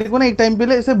 पता है मेरे को ना एक टाइम पे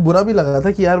ऐसे बुरा भी लगा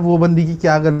था कि यार वो बंदी की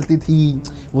क्या गलती थी,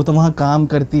 वो तो वहाँ काम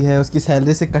करती है, उसकी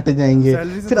सैलरी से कट जाएंगे।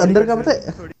 फिर अंदर का पता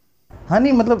है, हाँ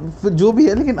नहीं मतलब जो भी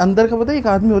है, लेकिन अंदर का पता है एक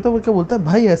आदमी होता है वो क्या बोलता है,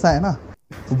 भाई ऐसा है ना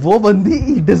वो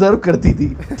बंदी डिजर्व करती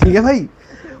थी, ठीक है भाई,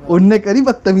 उनने करी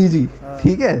बदतमीजी,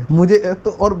 ठीक है मुझे तो,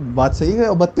 और बात सही है,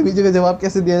 और बदतमीजी का जवाब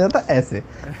कैसे दिया जाता है, ऐसे।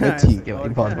 ठीक है भाई,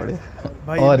 बहुत बढ़िया।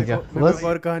 और क्या, बस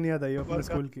और कहानी याद आई अपने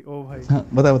स्कूल की। ओ भाई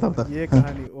बता ये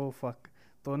कहानी, ओ फक।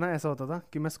 तो ना ऐसा होता था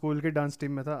कि मैं स्कूल की डांस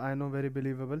टीम में था, I know very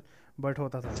believable, but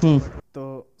होता था। तो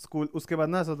स्कूल उसके बाद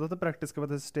ना ऐसा होता था, प्रैक्टिस के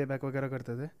बाद स्टे बैक वगैरह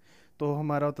करते थे। तो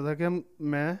हमारा होता था कि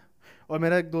मैं और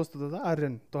मेरा एक दोस्त होता था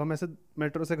आर्यन, तो हम ऐसे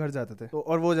मेट्रो से घर जाते थे, तो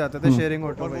और वो जाते थे शेयरिंग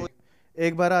ऑटो में।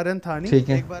 एक बार आर्यन था नहीं,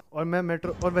 एक बार, और मैं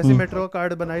मेट्रो, और वैसे मेट्रो का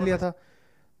कार्ड बना ही लिया था।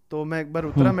 तो मैं एक बार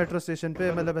उतरा मेट्रो स्टेशन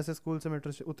पे, मतलब ऐसे स्कूल से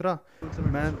मेट्रो उतरा,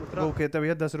 मैं वो कहते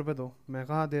भैया 10 रुपये दो, मैं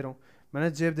कहाँ दे रहा हूँ, मैंने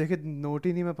जेब देखी, नोट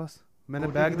ही नहीं मेरे पास, मैंने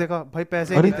बैग देखा भाई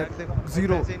पैसे ही नहीं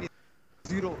थे,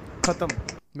 जीरो खत्म।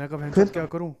 मैं कहा क्या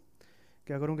करूँ।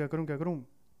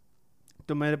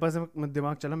 तो मेरे पास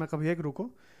दिमाग चला, मैं कभी एक रुको,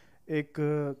 एक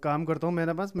काम करता हूँ,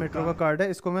 मेरे पास मेट्रो का कार्ड है,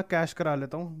 इसको मैं कैश करा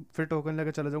लेता हूँ, फिर टोकन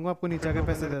लेके चले जाऊंगा, आपको नीचे आके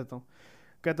पैसे दे देता हूँ।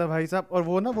 कहता भाई साहब, और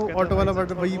वो ना वो ऑटो वाला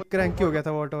भाई क्रैंकी हो गया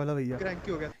था, वो ऑटो वाला भैया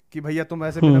कि भैया तुम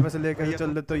ऐसे बिना पैसे लेकर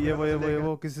चल देते हो, ये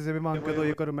वो किसी से भी मांग के दो,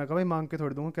 ये करो। मैं कहा भाई मांग के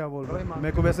थोड़ी दूंगा, क्या बोल रहा हूँ,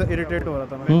 मेरे को वैसे इरिटेट हो रहा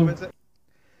था मैं।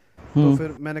 तो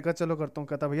फिर मैंने कहा चलो करता हूँ।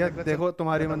 कहता भैया देखो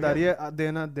तुम्हारी ईमानदारी है,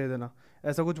 देना दे देना,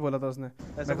 ऐसा कुछ बोला था उसने।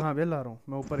 मैं कहा हाँ भैया ला रहा हूँ।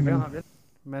 मैं ऊपर गया,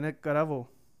 मैंने करा वो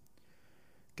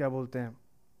क्या बोलते हैं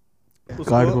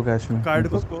कार्ड को, कैश में कार्ड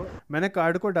को, मैंने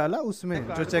कार्ड को डाला उसमें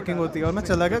जो चेकिंग होती है, और मैं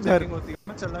चला गया घर।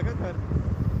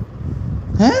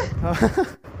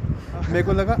 मेरे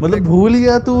को लगा मतलब भूल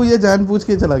गया तू, ये जानबूझ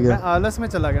के चला गया? मैं आलस में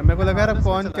चला गया, मेरे को लगा यार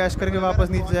कौन कैश करके वापस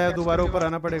नीचे जाए, दोबारा ऊपर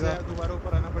आना पड़ेगा।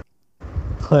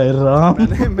 हाय राम।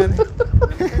 मैंने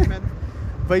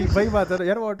वही बात है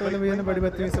यार, ऑटो वाले भैया ने बड़ी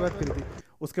बदतमीजी से बात करी थी।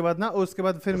 उसके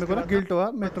बाद फिर मेरे को ना गिल्ट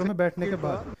हुआ मेट्रो में बैठने के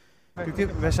बाद, क्योंकि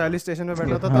वैशाली स्टेशन में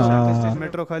बैठा था, तो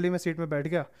मेट्रो खाली, मैं सीट में बैठ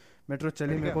गया, मेट्रो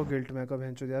चली, मेरे को गिल्ट, मैं कब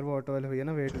हेंचो यार वो ऑटो वाले भैया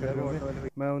ना वेट कर रहे होंगे,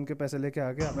 मैं उनके पैसे लेके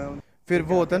आ गया। फिर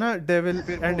वो होता है ना devil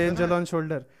and angel on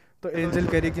shoulder, तो एंजल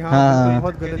कह रही कि हाँ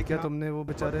बहुत गलत किया तुमने, वो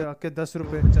बेचारे आके 10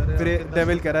 रुपए, फिर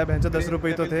डेविल कह रहा है भैंचो 10 रुपए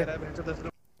ही तो थे,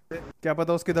 क्या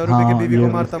पता उसके 10 रुपए की बीवी को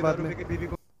मारता बाद में,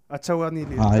 अच्छा हुआ नहीं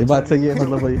लिया। हाँ ये बात सही है,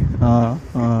 मतलब भाई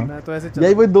हाँ मैं तो ऐसे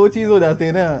यही वही दो चीज हो जाते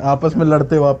हैं ना, आपस में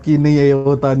लड़ते हो आपकी, नहीं ये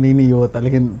होता, नहीं ये होता,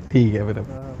 लेकिन ठीक है फिर।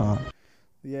 हाँ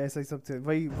ये ऐसा ही सब थे,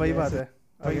 वही बात है,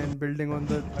 again building on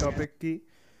the topic की,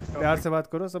 प्यार से बात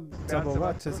करो, सब होगा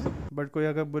अच्छे से, बट कोई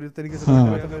अगर बुरी तरीके से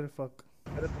बोलेगा तो फिर फक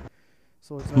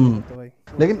सोचना पड़ता भाई।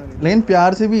 लेकिन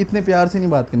प्यार से भी, इतने प्यार से नहीं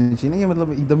बात करनी चाहिए ना,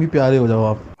 मतलब एकदम ही प्यारे हो जाओ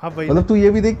आप। हाँ भाई, मतलब तू ये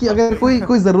भी देख कि अगर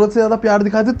कोई जरूरत से ज्यादा प्यार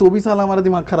दिखाते तो भी साला हमारा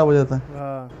दिमाग खराब हो जाता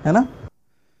है ना।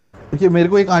 देखिए मेरे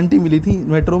को एक आंटी मिली थी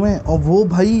मेट्रो में, और वो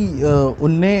भाई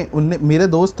उनने मेरे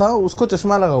दोस्त था, उसको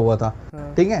चश्मा लगा हुआ था,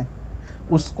 ठीक है,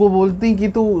 उसको बोलती कि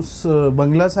तू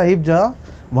बंगला साहिब जा,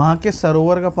 वहाँ के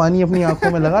सरोवर का पानी अपनी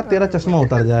आंखों में लगा, तेरा चश्मा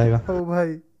उतर जाएगा। ओ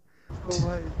भाई,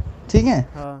 ठीक है।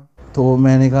 हाँ तो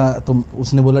मैंने कहा, तो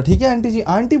उसने बोला ठीक है आंटी जी।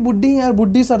 आंटी बुड्ढी यार,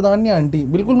 बुड्ढी सरदारनी आंटी,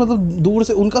 बिल्कुल मतलब दूर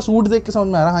से उनका सूट देख के समझ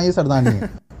में आ रहा हाँ ये सरदारनी है।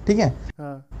 ठीक है।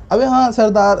 हाँ अबे हाँ,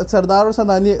 सरदार और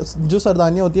सरदारनी, जो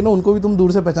सरदारनियाँ होती है ना, उनको भी तुम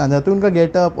दूर से पहचान जाते हो, उनका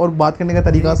गेटअप और बात करने का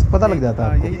तरीका पता लग जाता है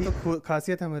आपको। यही तो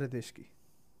खासियत है हमारे देश की।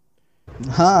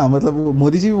 हाँ मतलब वो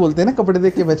मोदी जी भी बोलते हैं ना, कपड़े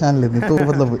देख के पहचान लेते हैं, तो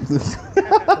मतलब चलो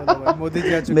भाई, मोदी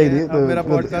जी आ चुके नहीं हैं, तो अब मेरा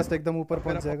पॉडकास्ट एकदम ऊपर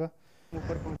पहुंच जाएगा।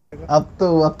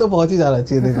 अब तो पहुंच ही जा रहा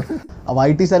चाहिए। देखो अब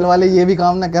आईटी सेल वाले ये भी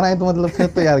काम ना कराएं तो मतलब फिर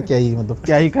तो यार क्या ही, मतलब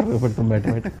क्या ही कर रहे हो फिर तुम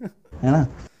बैठे बैठे, है ना।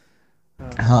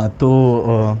 हाँ तो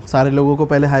सारे लोगों को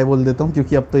पहले हाय बोल देता हूँ,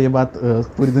 क्योंकि अब तो ये बात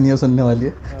पूरी दुनिया सुनने वाली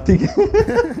है। ठीक है।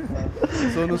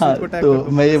 सोनू हाँ, सूद को टैग तो कर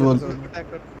दो, मैं ये बोल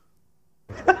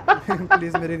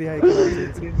प्लीज मेरी रिहाई करो।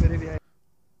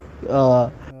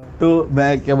 तो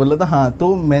मैं क्या बोल रहा था, हाँ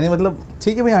तो मैंने मतलब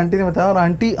ठीक है भाई, आंटी ने बताया, और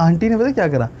आंटी ने पता क्या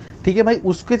करा, ठीक है भाई,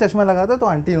 उसके चश्मा लगा था तो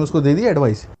आंटी ने उसको दे दी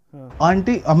एडवाइस।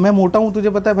 आंटी, अब मैं मोटा हूँ तुझे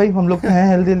पता है भाई, हम लोग तो हैं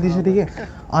हेल्दी से, ठीक है।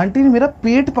 आंटी ने मेरा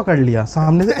पेट पकड़ लिया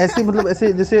सामने से, ऐसे मतलब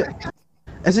ऐसे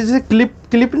जैसे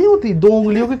क्लिप नहीं होती, 2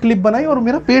 उंगलियों की क्लिप बनाई और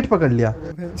मेरा पेट पकड़ लिया।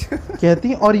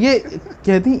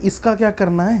 कहती इसका क्या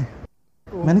करना है।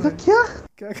 मैंने कहा क्या?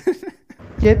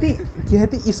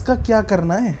 कहती इसका क्या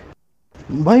करना है।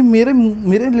 भाई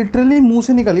मेरे लिटरली मुंह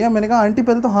से निकल गया। मैंने कहा आंटी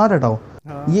पहले तो हाथ हटाओ,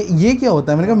 ये क्या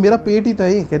होता है। मैंने कहा मेरा पेट ही था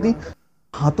ये। कहती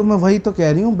हाँ तो मैं वही तो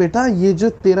कह रही हूँ बेटा, ये जो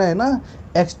तेरा है ना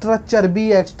एक्स्ट्रा चर्बी,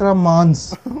 एक्स्ट्रा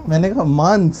मांस। मैंने कहा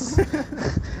मांस।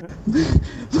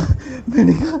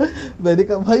 मैंने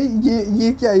कहा भाई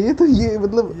ये क्या है, ये तो ये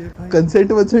मतलब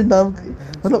कंसेंट नाम,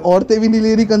 मतलब औरतें भी नहीं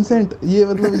ले रही कंसेंट। ये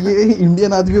मतलब ये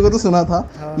इंडियन आदमियों का तो सुना था,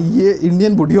 ये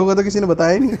इंडियन बुढ़ियों का तो किसी ने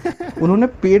बताया नहीं। उन्होंने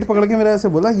पेट पकड़ के मेरा ऐसे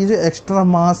बोला, ये जो एक्स्ट्रा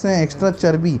मांस है, एक्स्ट्रा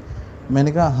चर्बी।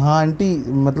 मैंने कहा हाँ आंटी,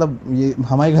 मतलब ये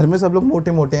हमारे घर में सब लोग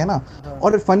मोटे मोटे हैं ना।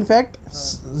 और फन फैक्ट,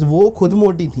 वो खुद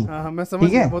मोटी थी। मैं समझ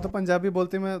गया, वो तो पंजाबी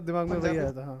बोलते में दिमाग में वही आया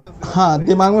था। हाँ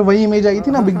दिमाग में वही इमेज आई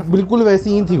थी ना, बिल्कुल वैसी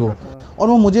ही थी वो। और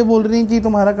वो मुझे बोल रही कि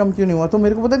तुम्हारा कम क्यों नहीं हुआ। तो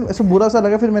मेरे को पता है ऐसा बुरा सा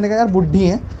लगा। फिर मैंने कहा यार बुढ़ी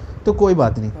है तो कोई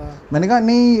बात नहीं। मैंने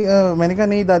कहा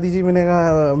नहीं दादी जी, मैंने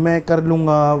कहा मैं कर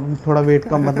लूँगा, थोड़ा वेट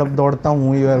कम, मतलब दौड़ता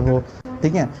हूँ ये और वो।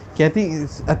 ठीक है। कहती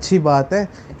अच्छी बात है।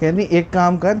 कहती एक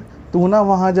काम कर, तू ना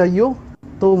वहाँ जाइयो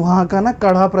तो वहाँ का ना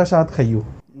कढ़ा प्रसाद खाइयो।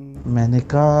 मैंने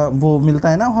कहा वो मिलता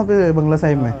है ना वहाँ पे बंगला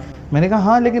साहिब में। मैंने कहा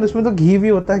हाँ लेकिन उसमें तो घी भी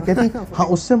होता है। कहती हाँ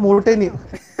उससे मोटे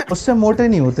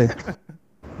नहीं होते।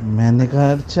 मैंने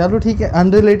कहा चलो ठीक है,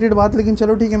 अनरिलेटेड बात, लेकिन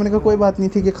चलो ठीक है। मैंने कहा कोई बात नहीं,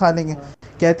 ठीक है खा लेंगे।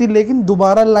 कहती लेकिन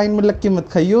दोबारा लाइन में लग के मत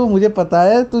खाइयो, मुझे पता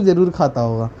है तू जरूर खाता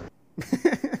होगा।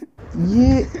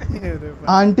 ये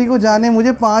आंटी को जाने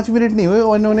मुझे 5 मिनट नहीं हुए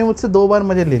और इन्होंने मुझसे 2 बार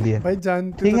मजे ले लिए। भाई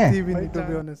जानती तो थी भी नहीं, टू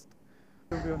बी ऑनेस्ट।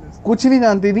 कुछ नहीं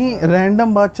जानती थी,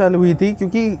 रैंडम बात चालू हुई थी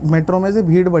क्योंकि मेट्रो में से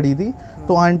भीड़ बढ़ी थी।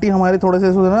 तो आंटी हमारे थोड़े से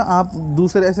ना, आप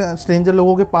दूसरे ऐसे स्ट्रेंजर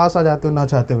लोगों के पास आ जाते हो ना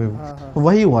चाहते हुए, तो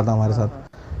वही हुआ था हमारे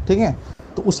साथ। ठीक है।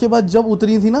 तो उसके बाद जब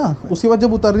उतरी थी ना,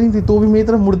 जब उतर रही थी तो भी मेरी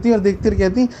तरफ मुड़ती और देखती और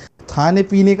कहती खाने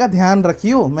पीने का ध्यान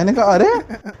रखियो। मैंने कहा अरे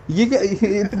ये क्या,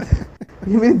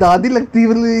 ये मेरी दादी लगती है,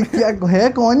 मतलब क्या है,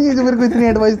 कौन है जो मेरे को इतनी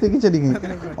एडवाइस देके चली गई।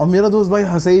 और मेरा दोस्त भाई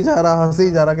हंसे ही जा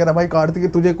रहा कह रहा भाई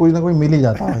कार्तिक तुझे कोई ना कोई मिल ही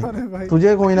जाता है,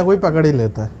 तुझे कोई ना कोई पकड़ ही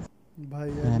लेता है भाई।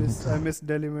 I miss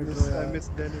Delhi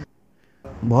metro,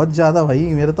 बहुत ज्यादा भाई।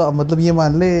 मेरा तो मतलब ये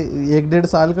मान ले 1-1.5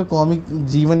 साल का कॉमिक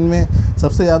जीवन में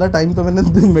सबसे ज्यादा टाइम तो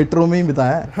मैंने मेट्रो में ही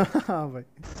बिताया है। हाँ भाई।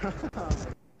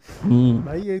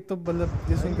 भाई ये तो मतलब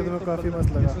ये सुन के तो मैं काफी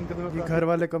मस्त लगा कि घर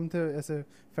वाले कम थे ऐसे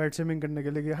फैट शेमिंग करने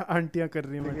के लिए कि आंटियां कर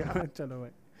रही हैं। चलो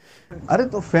भाई। अरे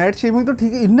तो फैट शेमिंग तो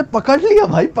ठीक है, इनने पकड़ लिया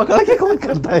भाई, पकड़ के कौन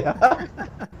करता है यार।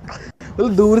 तो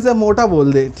दूर से मोटा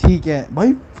बोल दे ठीक है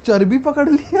भाई, चर्बी पकड़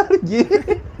ली यार ये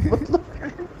मतलब।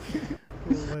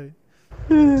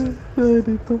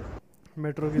 अरे तो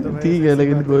मेट्रो की तो ठीक है,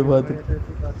 लेकिन कोई बात नहीं।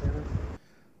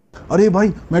 अरे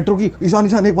भाई मेट्रो की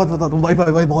ईशान एक बात बता दूं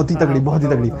भाई बहुत ही तगड़ी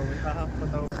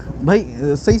भाई,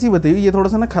 सही सी बताइए। ये थोड़ा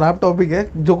सा ना खराब टॉपिक है,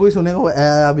 जो कोई सुनेगा वो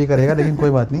अभी करेगा, लेकिन कोई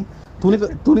बात नहीं।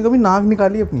 तूने कभी नाक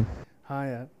निकाली अपनी? हाँ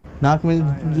यार, नाक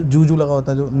में जूजू लगा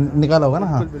होता है जो निकाला होगा ना।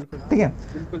 हाँ ठीक है,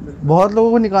 बहुत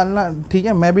लोगों को निकालना, ठीक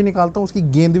है मैं भी निकालता हूँ, उसकी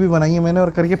गेंद भी बनाई है मैंने और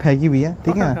करके फेंकी भी है,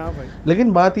 ठीक है।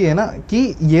 लेकिन बात ये है ना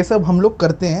कि ये सब हम लोग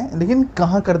करते हैं, लेकिन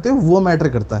कहाँ करते हैं वो मैटर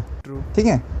करता है, ठीक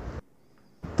है।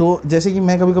 तो जैसे कि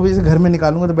मैं कभी कभी जैसे घर में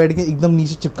निकालूंगा तो बैठ के एकदम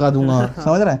नीचे चिपका दूंगा,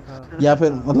 समझ रहा है, या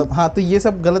फिर मतलब हाँ, तो ये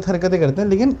सब गलत हरकतें करते हैं,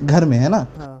 लेकिन घर में है ना।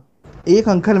 एक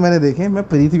अंकल मैंने देखे, मैं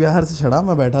प्रीति विहार से चढ़ा,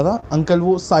 मैं बैठा था, अंकल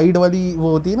वो साइड वाली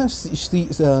वो होती है ना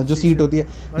जो सीट होती है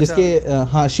जिसके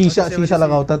हाँ शीशा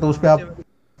लगा होता है, तो उस पर आप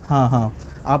हाँ हाँ,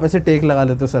 आप ऐसे टेक लगा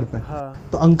लेते हो सर पे। हाँ।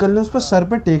 तो अंकल ने उस पर सर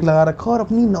पे टेक लगा रखा और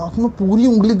अपनी नाक में पूरी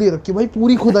उंगली दे रखी भाई,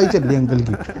 पूरी खुदाई चल रही है अंकल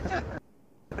की।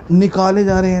 निकाले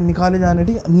जा रहे हैं, निकाले जा रहे हैं,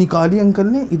 ठीक है, निकाली अंकल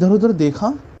ने, इधर उधर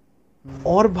देखा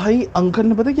और भाई अंकल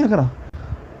ने पता क्या करा,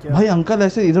 भाई अंकल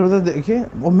ऐसे इधर उधर देखे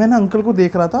और मैं ना अंकल को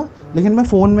देख रहा था, लेकिन मैं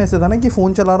फोन में ऐसे था ना कि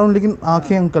फोन चला रहा हूँ लेकिन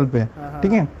आंखें अंकल पे,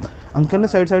 ठीक है। अंकल ने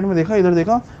साइड साइड में देखा, इधर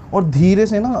देखा और धीरे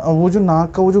से ना वो जो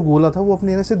नाक का वो जो गोला था वो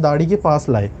अपने से दाढ़ी के पास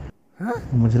लाए।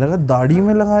 मुझे लगा दाढ़ी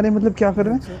में लगा रहे, मतलब क्या कर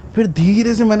रहे हैं। फिर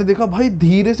धीरे से मैंने देखा भाई,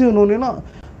 धीरे से उन्होंने ना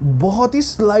बहुत ही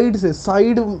स्लाइड से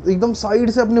साइड, एकदम साइड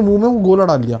से अपने मुंह में वो गोला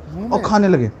डाल लिया और खाने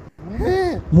लगे।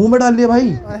 मुंह में डाल लिया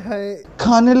भाई,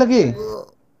 खाने लगे,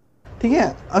 ठीक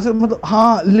है। अच्छा मतलब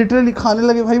हाँ लिटरली खाने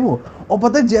लगे भाई वो। और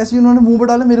पता है जैसे ही उन्होंने मुंह में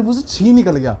डाला मेरे मुंह से छी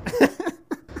निकल गया।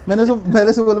 मैंने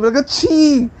से बोला, मैंने कहा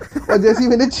छी, और जैसे ही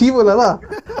मैंने छी बोला ना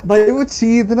भाई, वो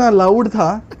छी इतना लाउड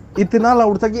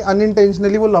था कि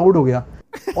अनइंटेंशनली वो लाउड हो गया।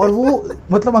 और वो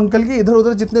मतलब अंकल के इधर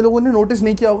उधर जितने लोगों ने नोटिस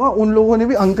नहीं किया होगा, उन लोगों ने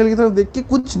भी अंकल की तरफ देख के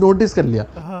कुछ नोटिस कर लिया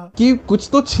कि कुछ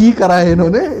तो छी करा है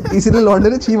इन्होंने, इसलिए लौंडे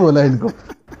ने छी बोला इनको,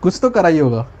 कुछ तो करा ही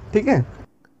होगा, ठीक है।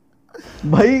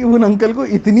 भाई उन अंकल को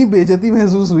इतनी बेइज्जती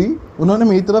महसूस हुई, उन्होंने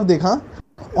मेरी तरफ देखा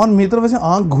और मेरी तरफ ऐसे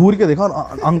आंख घूर के देखा,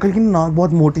 और अंकल की नाक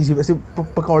बहुत मोटी सी, वैसे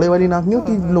पकौड़े वाली नाक नहीं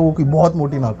होती लोगों की, बहुत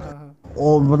मोटी नाक।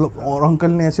 और मतलब और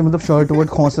अंकल ने ऐसे मतलब शर्ट वर्ट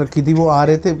खोस रखी थी, वो आ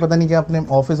रहे थे पता नहीं क्या अपने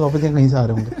ऑफिस या कहीं से आ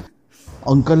रहे होंगे।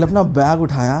 अंकल ने अपना बैग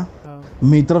उठाया,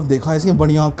 मेरी तरफ देखा ऐसे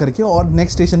बढ़िया आंख करके और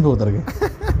नेक्स्ट स्टेशन पे उतर गए।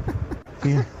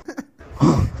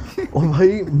 और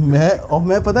भाई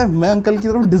मैं पता है मैं अंकल की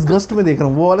तरफ डिस्गस्ट में देख रहा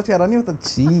हूँ, वो वाला चेहरा नहीं होता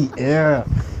छी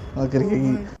करके,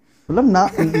 मतलब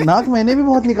नाक मैंने भी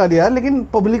बहुत निकाली यार, लेकिन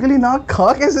पब्लिकली नाक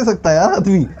खा कैसे सकता है यार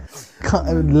आदमी।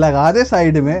 लगा दे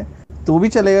साइड में तो भी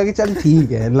चलेगा कि चल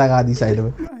ठीक है, लगा दी साइड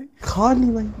में, खा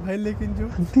ली भाई। लेकिन जो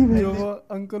वो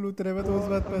अंकल उतरे हुए तो उस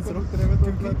बात पे हंस रहा हूं,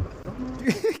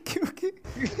 क्योंकि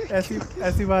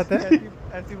ऐसी बात है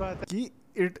कि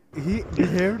he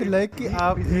behaved like कि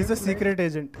आप he is a secret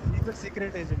agent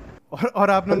और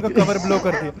आपने उनका कवर ब्लो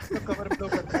कर दिया।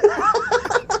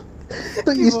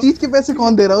 तो इस चीज के पैसे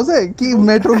कौन दे रहा है उसे कि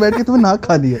मेट्रो बैठ के तुम्हें नाक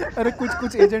खा दी है। अरे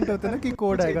कुछ एजेंट होते हैं ना कि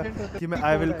कोड आएगा कि मैं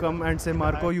आई विल कम एंड से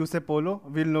मार्को यू से पोलो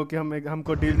विल नो कि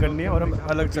हमको डील करनी है और हम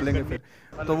अलग चलेंगे फिर।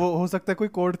 तो वो हो सकता है कोई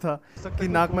कोड था कि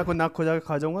नाक में कोई नाक खो जाकर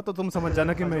खा जाऊंगा तो तुम समझ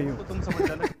जाना कि मैं ही हूँ।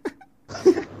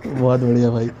 बहुत बढ़िया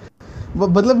भाई,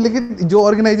 मतलब लेकिन जो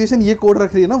ऑर्गेनाइजेशन ये कोड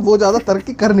रख रही है ना वो ज्यादा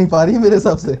तरक्की कर नहीं पा रही है मेरे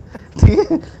हिसाब से,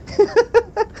 ठीक है।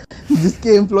 जिसके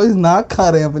एम्प्लॉइज नाक खा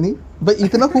रहे हैं अपनी, भाई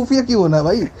इतना खुफिया क्यों होना है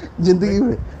भाई जिंदगी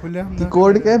में कि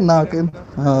कोड क्या है नाक,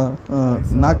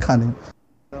 नाक खाने।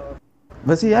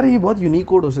 वैसे यार ये बहुत यूनिक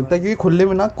कोड हो सकता है क्योंकि खुले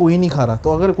में नाक कोई नहीं खा रहा, तो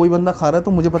अगर कोई बंदा खा रहा है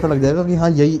तो मुझे पता लग जाएगा कि हाँ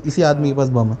यही इसी आदमी के पास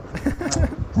बम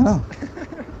है ना।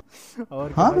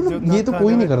 और हाँ मतलब ये तो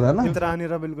कोई नहीं कर रहा ना, इतना नहीं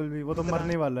रहा बिल्कुल भी, वो तो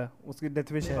मरने वाला है, उसकी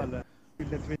डेथ विश है।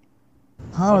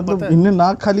 हाँ मतलब इनने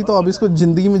नाक खा ली तो अब इसको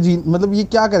जिंदगी में जी मतलब ये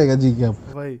क्या करेगा जी के अब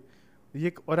भाई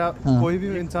ये। और आप कोई भी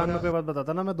इंसान में कोई बात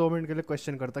बताता ना, मैं 2 मिनट के लिए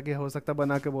क्वेश्चन करता कि हो सकता है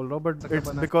बना के बोल रहा हूँ, but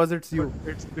it's because it's you,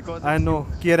 I know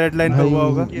कि ये रेड लाइन पे हुआ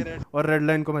होगा और रेड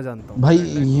लाइन को मैं जानता हूँ भाई।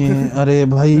 ये अरे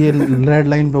भाई ये रेड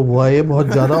लाइन पे हुआ है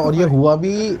बहुत ज्यादा, और ये हुआ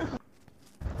भी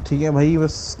ठीक है भाई,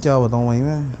 बस क्या बताऊं भाई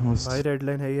मैं भाई रेड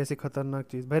लाइन है ही ऐसी खतरनाक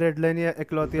चीज़ भाई। रेड लाइन ये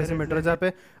इकलौती ऐसी मेट्रो जहाँ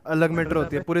पे अलग मेट्रो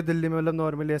होती है पूरी दिल्ली में, मतलब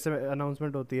नॉर्मली ऐसे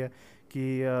अनाउंसमेंट होती है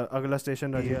कि अगला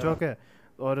स्टेशन राजीव चौक है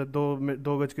और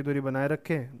 2 गज की दूरी बनाए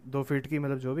रखें, 2 फीट की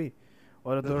मतलब जो भी,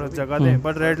 और थोड़ा जगह दें।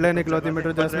 बट रेड लाइन इकलौती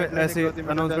मेट्रो जिसमें ऐसे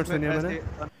अनाउंसमेंट सुनी है मैंने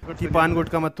कि पान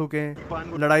गुटखा मत थूकें,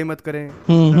 लड़ाई मत करें,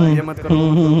 ये मत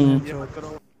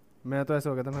करो। मैं तो ऐसे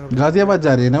हो गया था, गाजियाबाद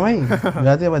जा रही है ना भाई,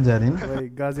 गाजियाबाद जा रही है ना भाई,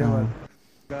 गाजियाबाद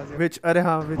अरे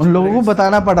हाँ उन लोगों को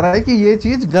बताना पड़ रहा है कि ये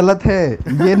चीज गलत है,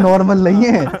 ये नॉर्मल नहीं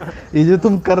है, ये जो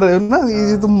तुम कर रहे हो ना, ये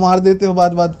जो तुम मार देते हो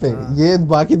बात पे, ये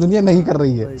बाकी दुनिया नहीं कर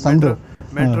रही है, समझो।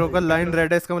 मेट्रो का लाइन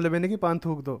रेड है इसका मतलब ये नहीं कि पान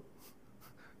थूक दो।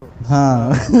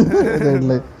 हाँ रेड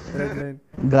लाइन।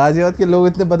 गाजियाबाद के लोग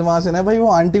इतने बदमाश है ना भाई,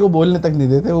 वो आंटी को बोलने तक नहीं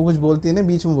देते, वो कुछ बोलती है ना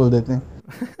बीच में बोल देते हैं।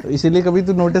 तो इसीलिए कभी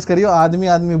तू नोटिस करियो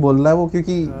आदमी बोल रहा है वो,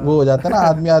 क्योंकि वो हो जाता है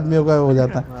ना आदमी हो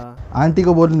जाता है, आंटी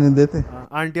को बोलने नहीं देते।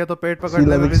 आंटियां तो पेट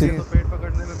पकड़ने में बिजी हैं।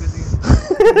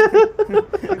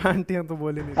 आंटियां तो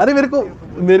बोली नहीं। अरे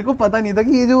मेरे को पता नहीं था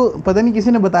कि ये जो, पता नहीं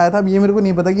किसी ने बताया था, ये मेरे को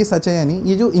नहीं पता कि सच है या नहीं,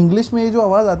 ये जो इंग्लिश में ये जो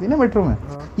आवाज आती है ना मेट्रो में,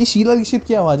 ये शीला दीक्षित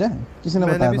की आवाज है, किसी ने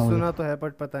बताया था मुझे। सुना तो है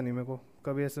बट पता नहीं, मेरे को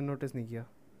कभी ऐसे नोटिस नहीं किया,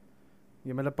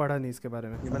 ये मतलब पढ़ा नहीं इसके बारे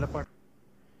में,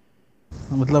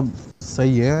 मतलब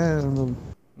सही है, मतलब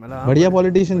बढ़िया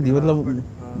पॉलिटिशियन थी,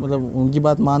 मतलब उनकी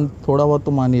बात थोड़ा बहुत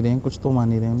तो मान ही रहे हैं, कुछ तो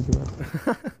मान ही रहे हैं उनकी बात।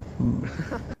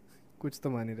 कुछ तो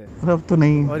मान ही रहे, अब तो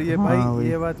नहीं। और ये भाई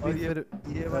ये बात भी फिर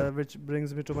which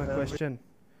brings me to my question,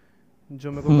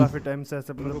 जो मेरे को काफी टाइम से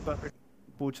ऐसे मेरे को काफी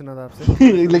पूछना था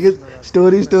आपसे। लेकिन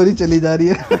स्टोरी चली जा रही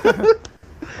है।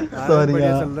 सॉरी बढ़िया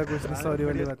यार। चल रहा है, कुछ नहीं, सॉरी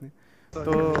वाली बात नहीं।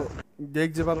 तो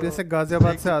देख, जब आप जैसे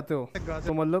गाजियाबाद से आते हो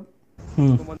तो मतलब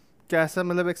कैसा,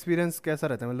 मतलब एक्सपीरियंस कैसा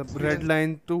रहता है? मतलब रेड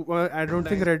लाइन तो I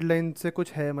don't think red line से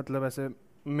कुछ है, मतलब ऐसे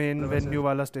मेन वेन्यू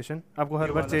वाला स्टेशन आपको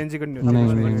हर बार चेंज ही करनी होती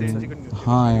है? नहीं,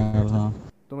 हाँ यार, हाँ।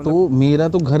 तो मेरा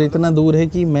तो घर इतना दूर है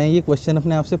कि मैं ये क्वेश्चन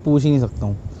अपने आप से पूछ ही नहीं सकता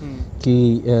हूँ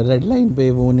कि रेड लाइन पे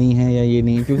वो नहीं है या ये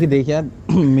नहीं, क्योंकि देख यार,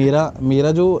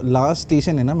 मेरा जो लास्ट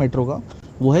स्टेशन है ना मेट्रो का,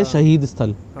 वो है शहीद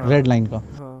स्थल, रेड लाइन का।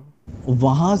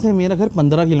 वहाँ से मेरा घर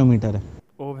 15 किलोमीटर है।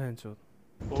 ओ भैंचोद।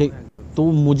 ठीक, तो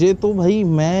मुझे तो भाई,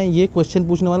 मैं ये क्वेश्चन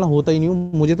पूछने वाला होता ही नहीं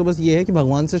हूँ। मुझे तो बस ये है कि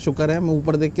भगवान से शुक्र है, मैं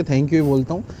ऊपर देख के थैंक यू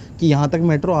बोलता हूँ कि यहाँ तक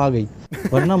मेट्रो आ गई,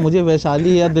 वरना मुझे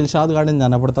वैशाली या दिलशाद गार्डन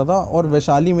जाना पड़ता था, और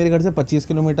वैशाली मेरे घर से 25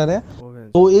 किलोमीटर है,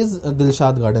 तो इज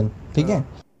दिलशाद गार्डन, ठीक है।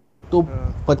 तो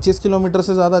 25 किलोमीटर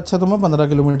से ज़्यादा अच्छा तो मैं 15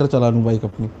 किलोमीटर चला लूँ बाइक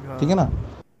अपनी, ठीक है ना।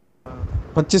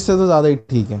 25 से तो ज़्यादा ही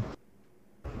ठीक है।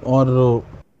 और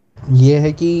ये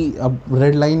है कि अब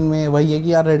रेड लाइन में वही है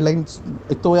कि यार, रेड लाइन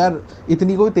एक तो यार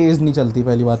इतनी कोई तेज़ नहीं चलती,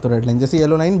 पहली बात तो। रेड लाइन जैसे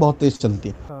येलो लाइन बहुत तेज़ चलती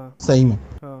है, सही में।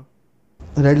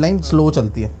 रेड लाइन स्लो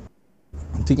चलती है,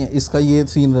 ठीक है, इसका ये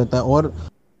सीन रहता है। और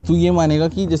तू ये मानेगा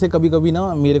कि जैसे कभी कभी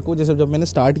ना मेरे को, जैसे जब मैंने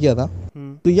स्टार्ट किया था,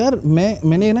 तो यार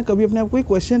मैंने ना कभी अपने आप को एक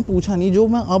क्वेश्चन पूछा नहीं, जो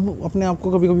मैं अब अपने आप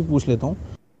को कभी कभी पूछ लेता हूँ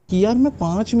कि यार मैं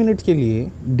 5 मिनट के लिए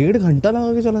 1.5 घंटा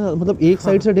लगा के चला जाता, मतलब एक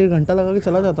साइड से 1.5 घंटा लगा के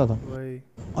चला जाता था।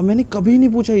 और मैंने कभी नहीं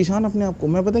पूछा ईशान अपने आप को।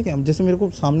 मैं पता क्या, जैसे मेरे को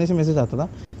सामने से मैसेज आता था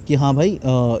कि हाँ भाई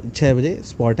 6 बजे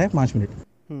स्पॉट है, 5 मिनट।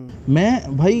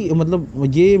 मैं भाई मतलब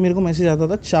ये मेरे को मैसेज आता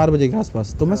था 4 बजे के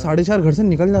आसपास, तो मैं 4:30 घर से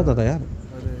निकल जाता था यार।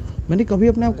 मैंने कभी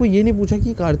अपने आप को ये नहीं पूछा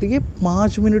कि कार्तिक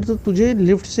 5 मिनट तो तुझे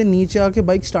लिफ्ट से नीचे आके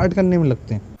बाइक स्टार्ट करने में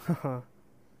लगते हैं।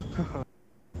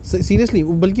 सीरियसली,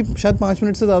 बल्कि शायद 5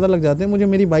 मिनट से ज़्यादा लग जाते हैं मुझे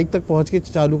मेरी बाइक तक पहुंच के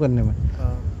चालू करने में।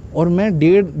 और मैं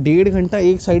 1.5 घंटा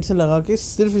एक साइड से लगा के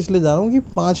सिर्फ इसलिए जा रहा हूँ कि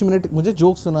 5 मिनट मुझे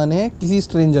जोक सुनाने हैं किसी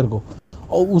स्ट्रेंजर को,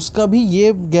 और उसका भी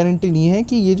ये गारंटी नहीं है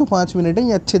कि ये जो 5 मिनट है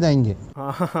ये अच्छे जाएंगे।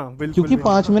 क्योंकि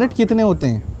 5 मिनट कितने होते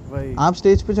हैं, आप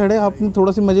स्टेज पे चढ़े, आपने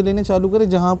थोड़ा सी मजे लेने चालू करे,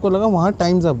 जहां आपको लगा वहां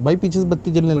टाइम्स अप, भाई पीछे से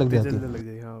बत्ती जलने लग जाती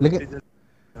है।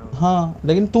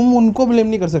 लेकिन तुम उनको ब्लेम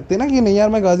नहीं कर सकते ना कि नहीं यार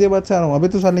मैं गाजियाबाद से आ रहा हूँ, अबे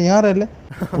तू साले यहाँ रह ले,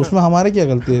 उसमें हमारे क्या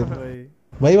गलती है,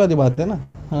 वही वाली बात है ना।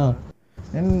 हाँ,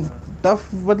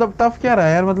 टफ क्या रहा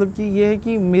है यार, मतलब कि ये है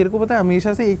कि मेरे को पता है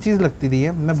हमेशा से एक चीज़ लगती थी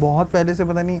है, मैं बहुत पहले से,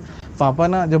 पता नहीं पापा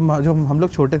ना जब हम लोग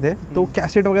छोटे थे तो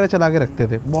कैसेट वगैरह चला के रखते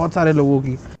थे बहुत सारे लोगों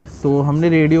की। तो हमने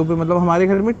रेडियो पे, मतलब हमारे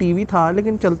घर में टीवी था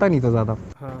लेकिन चलता नहीं था ज़्यादा,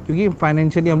 क्योंकि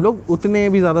फाइनेंशियली हम लोग उतने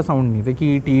भी ज़्यादा साउंड नहीं थे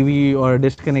कि टीवी और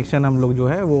डिश कनेक्शन हम लोग जो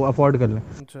है वो अफोर्ड कर लें।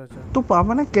 तो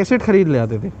पापा ना कैसेट खरीद ले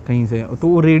आते थे कहीं से, तो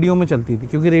वो रेडियो में चलती थी,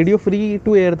 क्योंकि रेडियो फ्री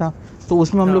टू एयर था, तो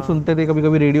उसमें हम लोग सुनते थे, कभी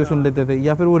कभी रेडियो सुन लेते थे,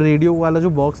 या फिर वो रेडियो वाला जो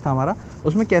बॉक्स था हमारा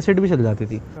उसमें कैसेट भी चल जाती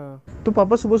थी। तो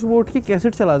पापा सुबह सुबह उठ के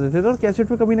कैसेट चला देते थे, और कैसेट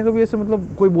पे कभी ना कभी ऐसे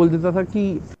मतलब कोई बोल देता था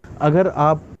कि अगर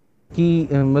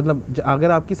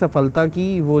आपकी सफलता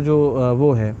की वो जो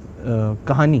वो है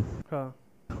कहानी,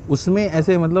 उसमें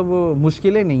ऐसे मतलब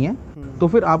मुश्किलें नहीं है, तो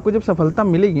फिर आपको जब सफलता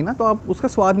मिलेगी ना तो आप उसका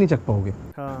स्वाद नहीं चख पाओगे।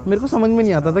 मेरे को समझ में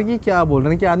नहीं आता था कि क्या बोल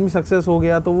रहे हैं, कि आदमी सक्सेस हो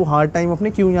गया तो वो हार्ड टाइम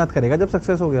अपने क्यों याद करेगा जब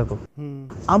सक्सेस हो गया तो।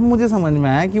 अब मुझे समझ में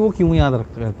आया कि वो क्यों याद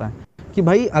रहता है, कि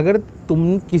भाई अगर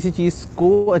तुम किसी चीज़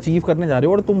को अचीव करने जा रहे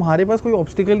हो और तुम्हारे पास कोई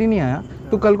ऑब्स्टिकल ही नहीं आया,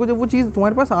 तो कल को जब वो चीज़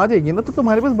तुम्हारे पास आ जाएगी ना, तो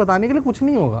तुम्हारे पास बताने के लिए कुछ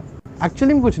नहीं होगा,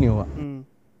 एक्चुअली में कुछ नहीं होगा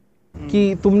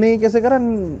कि तुमने ये कैसे करा।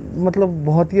 मतलब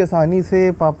बहुत ही आसानी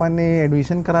से पापा ने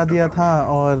एडमिशन करा दिया था,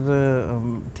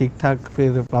 और ठीक ठाक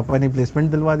फिर पापा ने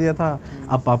प्लेसमेंट दिलवा दिया था,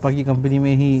 अब पापा की कंपनी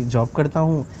में ही जॉब करता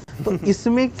हूँ। तो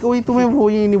इसमें कोई तुम्हें वो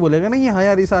ये नहीं बोलेगा ना कि हाँ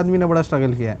यार इस आदमी ने बड़ा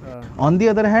स्ट्रगल किया है। ऑन दी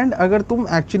अदर हैंड, अगर तुम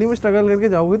एक्चुअली में स्ट्रगल करके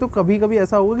जाओगे तो कभी कभी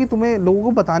ऐसा होगा कि तुम्हें लोगों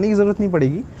को बताने की जरूरत नहीं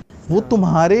पड़ेगी, वो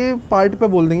तुम्हारे पार्ट पे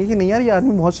बोल देंगे कि नहीं यार ये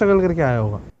आदमी बहुत स्ट्रगल करके आया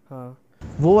होगा।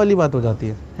 वो वाली बात हो जाती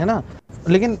है ना।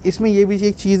 लेकिन इसमें ये भी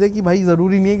एक चीज़ है कि भाई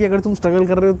ज़रूरी नहीं है कि अगर तुम स्ट्रगल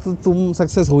कर रहे हो तो तुम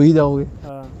सक्सेस हो ही जाओगे।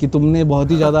 कि तुमने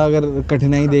बहुत ही ज़्यादा अगर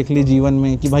कठिनाई देख ली जीवन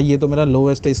में कि भाई ये तो मेरा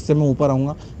लोवेस्ट है, इससे मैं ऊपर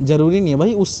आऊँगा, ज़रूरी नहीं है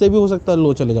भाई, उससे भी हो सकता है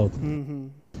लो चले जाओ तुम,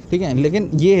 ठीक है। लेकिन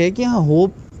ये है कि हाँ,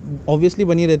 होप ऑब्वियसली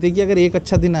बनी रहती है कि अगर एक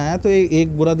अच्छा दिन आया तो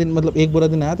एक बुरा दिन, मतलब एक बुरा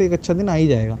दिन आया तो एक अच्छा दिन आ ही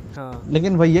जाएगा।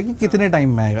 लेकिन भैया कि कितने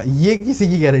टाइम में आएगा ये किसी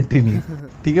की गारंटी नहीं है,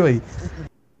 ठीक है भाई।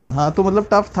 हाँ, तो मतलब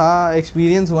टफ था,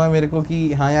 एक्सपीरियंस हुआ मेरे को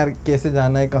कि हाँ यार कैसे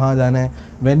जाना है, कहाँ जाना है,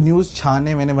 वेन्यूज़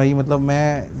छाने मैंने भाई। मतलब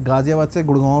मैं गाज़ियाबाद से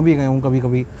गुड़गांव भी गया हूँ कभी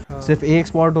कभी, सिर्फ एक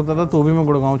स्पॉट होता था तो भी मैं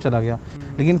गुड़गांव चला गया।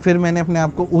 लेकिन फिर मैंने अपने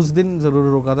आप को उस दिन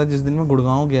ज़रूर रोका था जिस दिन मैं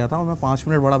गुड़गांव गया था, और मैं 5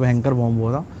 मिनट बड़ा भयंकर बॉम्ब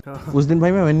हुआ था उस दिन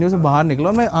भाई। मैं वेन्यू से बाहर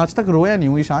निकला, मैं आज तक रोया नहीं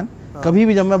हूँ ईशान, कभी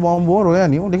भी जब मैं बॉम्ब हुआ रोया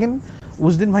नहीं हूँ, लेकिन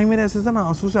उस दिन भाई मेरे ऐसे से ना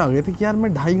आंसू से आ गए थे कि यार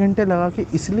मैं 2.5 घंटे लगा के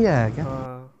इसलिए आया क्या।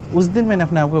 उस दिन मैंने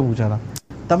अपने आप को पूछा था।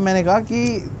 तब मैंने कहा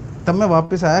कि तब मैं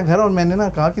वापस आया घर और मैंने ना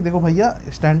कहा कि देखो भैया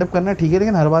स्टैंड अप करना ठीक है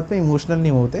लेकिन हर बात पे इमोशनल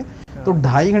नहीं होते। तो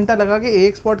 2.5 घंटा लगा के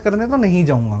एक स्पॉट करने तो नहीं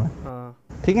जाऊंगा मैं,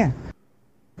 ठीक है।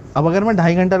 अब अगर मैं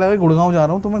 2.5 घंटा लगा के गुड़गांव जा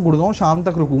रहा हूँ तो मैं गुड़गांव शाम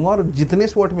तक रुकूंगा और जितने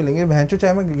स्पॉट मिलेंगे भैंचो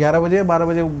चाहे मैं 11 बजे या 12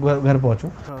 बजे घर पहुंचूं,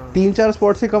 3-4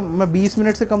 स्पॉट से कम मैं 20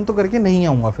 मिनट से कम तो करके नहीं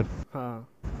आऊंगा फिर,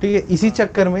 ठीक है। इसी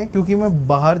चक्कर में क्योंकि मैं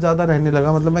बाहर ज़्यादा रहने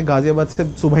लगा, मतलब मैं गाजियाबाद से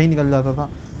सुबह ही निकल जाता था,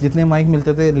 जितने माइक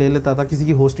मिलते थे ले लेता था, किसी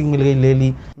की होस्टिंग मिल गई ले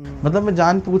ली, मतलब मैं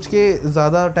जान पूछ के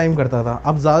ज़्यादा टाइम करता था।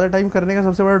 अब ज़्यादा टाइम करने का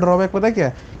सबसे बड़ा ड्रॉबैक पता है क्या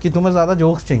है, कि तुम्हें ज़्यादा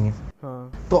जोक्स चाहिए।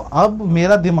 तो अब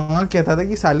मेरा दिमाग कहता था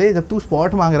कि साले जब तू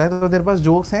स्पॉट मांग रहा है तो तेरे पास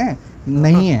जोक्स हैं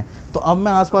नहीं है। तो अब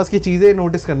मैं आसपास की चीज़ें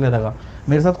नोटिस करने लगा।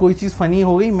 मेरे साथ कोई चीज़ फनी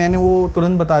हो गई मैंने वो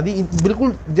तुरंत बता दी,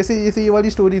 बिल्कुल जैसे ये वाली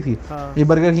स्टोरी थी, ये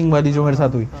बर्गर किंग वाली जो मेरे साथ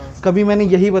हुई, कभी मैंने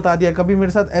यही बता दिया। कभी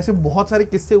मेरे साथ ऐसे बहुत सारे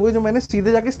किस्से हुए जो मैंने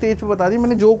सीधे जाके स्टेज पे बता दिए,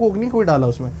 मैंने जोक वोक नहीं कोई डाला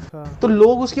उसमें। तो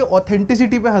लोग उसकी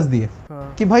ऑथेंटिसिटी पे हंस दिए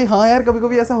कि भाई हाँ यार कभी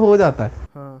कभी ऐसा हो जाता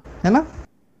है ना।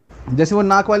 जैसे वो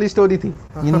नाक वाली स्टोरी थी,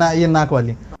 ये नाक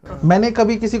वाली, मैंने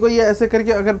कभी किसी को ये ऐसे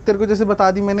करके अगर तेरे को जैसे बता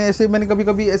दी मैंने कभी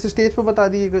कभी ऐसे स्टेज पे बता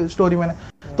दी एक स्टोरी मैंने,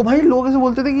 तो भाई लोग ऐसे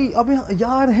बोलते थे कि अबे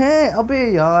यार है, अबे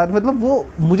यार, मतलब वो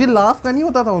मुझे लाफ का नहीं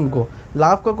होता था, उनको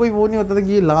लाफ का कोई वो नहीं होता था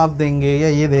कि ये लाफ देंगे या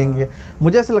ये देंगे।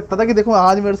 मुझे ऐसा लगता था कि देखो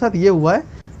आज मेरे साथ ये हुआ है,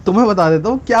 तुम्हें बता देता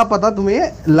हूँ, क्या पता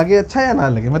तुम्हें लगे अच्छा या ना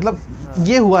लगे, मतलब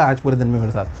ये हुआ है आज पूरे दिन में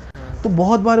मेरे साथ। तो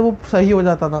बहुत बार वो सही हो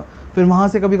जाता था। फिर वहाँ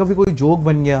से कभी कभी कोई जोक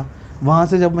बन गया, वहाँ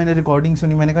से जब मैंने रिकॉर्डिंग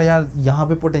सुनी मैंने कहा यार यहाँ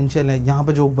पे पोटेंशियल है, यहाँ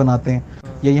पे जोक बनाते हैं,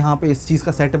 या यहाँ पे इस चीज़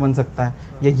का सेट बन सकता है,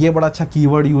 या ये बड़ा अच्छा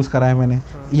कीवर्ड यूज़ करा है मैंने,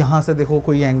 यहाँ से देखो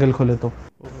कोई एंगल खोले तो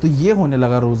ये होने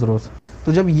लगा रोज़ रोज़।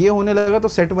 तो जब ये होने लगा तो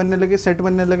सेट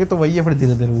बनने लगे तो वही है, फिर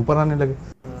धीरे धीरे ऊपर आने लगे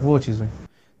वो चीज़ हुई।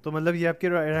 तो मतलब ये आपकी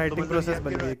राइटिंग प्रोसेस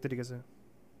बन गई एक तरीके से।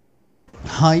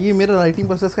 हाँ ये मेरा राइटिंग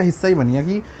प्रोसेस का हिस्सा ही बन गया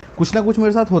कि कुछ ना कुछ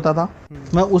मेरे साथ होता था,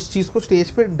 मैं उस चीज़ को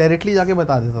स्टेज पे डायरेक्टली जाके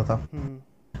बता देता था।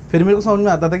 फिर मेरे को समझ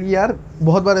में आता था कि यार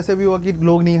बहुत बार ऐसे भी हुआ कि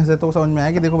लोग नहीं हंसे, तो समझ में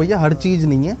आया कि देखो भैया हर चीज़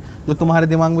नहीं है जो तुम्हारे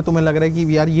दिमाग में तुम्हें लग रहा है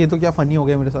कि यार ये तो क्या फ़नी हो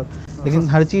गया मेरे साथ, लेकिन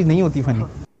हर चीज़ नहीं होती फ़नी।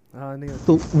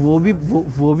 तो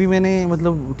वो भी मैंने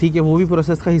मतलब ठीक है वो भी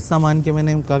प्रोसेस का हिस्सा मान के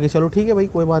मैंने कहा कि चलो ठीक है भाई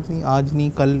कोई बात नहीं, आज नहीं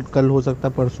कल हो सकता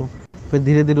है परसों। फिर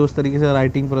धीरे धीरे उस तरीके से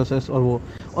राइटिंग प्रोसेस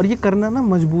और ये करना ना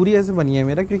मजबूरी ऐसे बनी है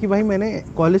मेरा, क्योंकि भाई मैंने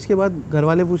कॉलेज के बाद घर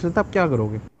वाले पूछ रहे थे अब क्या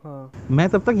करोगे, मैं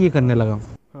तब तक ये करने लगा।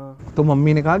 तो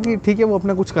मम्मी ने कहा कि ठीक है वो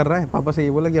अपना कुछ कर रहा है, पापा से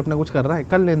ये बोला कि अपना कुछ कर रहा है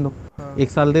कर लेने दो, 1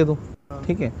 साल दे दो,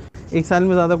 ठीक है। 1 साल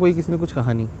में ज़्यादा कोई किसी ने कुछ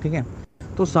कहा नहीं, ठीक है।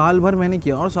 तो साल भर मैंने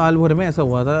किया और साल भर में ऐसा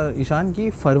हुआ था ईशान की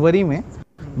फरवरी में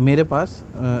मेरे पास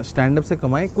स्टैंड अप से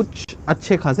कमाए कुछ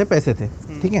अच्छे खासे पैसे थे,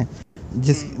 ठीक है।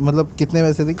 जिस मतलब कितने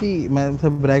पैसे थे कि मैं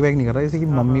सब ब्रैग वैग नहीं कर रहा, जैसे कि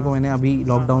मम्मी को मैंने अभी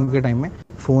लॉकडाउन के टाइम में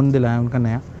फ़ोन दिलाया उनका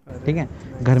नया, ठीक है।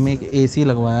 घर में एक AC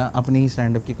लगवाया अपनी ही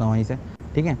स्टैंड अप की कमाई से,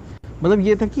 ठीक है। मतलब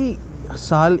ये था कि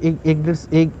साल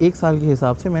एक साल के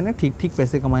हिसाब से मैंने ठीक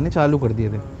पैसे कमाने चालू कर दिए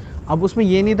थे। अब उसमें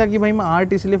ये नहीं था कि भाई मैं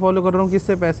आर्ट इसलिए फॉलो कर रहा हूँ कि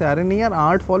इससे पैसे आ रहे, नहीं यार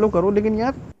आर्ट फॉलो करो, लेकिन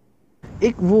यार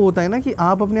एक वो होता है ना कि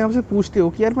आप अपने आप से पूछते हो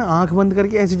कि यार मैं आंख बंद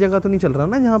करके ऐसी जगह तो नहीं चल रहा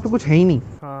ना जहाँ पे कुछ है ही नहीं।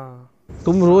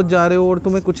 तुम रोज जा रहे हो और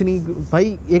तुम्हें कुछ नहीं,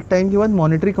 भाई एक टाइम के बाद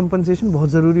मॉनेटरी कंपनसेशन बहुत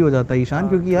ज़रूरी हो जाता है ईशान,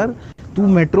 क्योंकि यार तू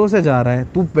मेट्रो से जा रहा है,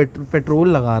 तू पेट्रोल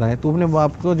लगा रहा है, तू अपने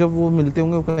बाप को जब वो मिलते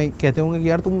होंगे कहते होंगे कि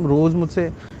यार तुम रोज़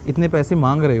मुझसे इतने पैसे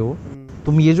मांग रहे हो,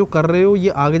 तुम ये जो कर रहे हो ये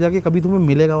आगे जाके कभी तुम्हें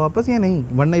मिलेगा वापस या नहीं,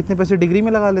 वरना इतने पैसे डिग्री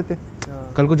में लगा लेते,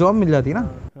 कल को जॉब मिल जाती ना।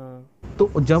 तो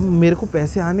जब मेरे को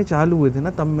पैसे आने चालू हुए थे ना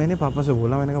तब मैंने पापा से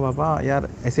बोला, मैंने कहा पापा यार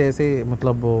ऐसे ऐसे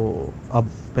मतलब अब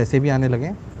पैसे भी आने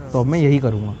लगे तो अब मैं यही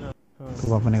करूँगा। तो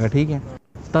पापा ने कहा ठीक है।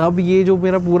 तब ये जो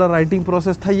मेरा पूरा राइटिंग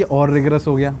प्रोसेस था ये और रिग्रेस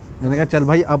हो गया। मैंने कहा चल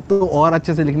भाई अब तो और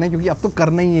अच्छे से लिखना है, क्योंकि अब तो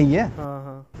करना ही यही है,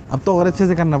 अब तो और अच्छे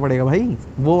से करना पड़ेगा भाई,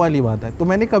 वो वाली बात है। तो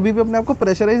मैंने कभी भी अपने आप को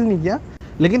प्रेशराइज नहीं किया,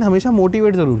 लेकिन हमेशा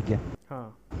मोटिवेट ज़रूर किया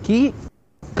कि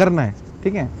करना है,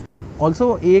 ठीक है।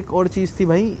 ऑल्सो एक और चीज़ थी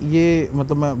भाई, ये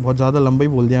मतलब मैं बहुत ज़्यादा लंबा ही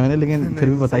बोल दिया मैंने, लेकिन फिर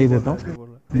भी बता ही देता हूँ।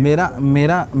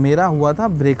 मेरा हुआ था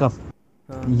ब्रेकअप।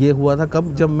 ये हुआ था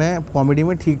कब, जब मैं कॉमेडी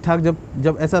में ठीक ठाक,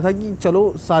 जब ऐसा था कि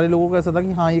चलो सारे लोगों को ऐसा था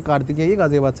कि हाँ ये कार्तिकेय ये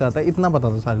गाजियाबाद से आता है, इतना पता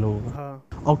था सारे लोगों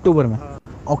को।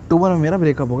 अक्टूबर में मेरा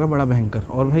ब्रेकअप हो गया बड़ा भयंकर।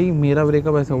 और भाई मेरा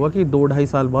ब्रेकअप ऐसा हुआ कि 2-2.5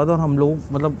 साल बाद, और हम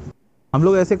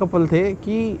लोग ऐसे कपल थे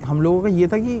कि हम लोगों का ये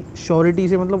था कि श्योरिटी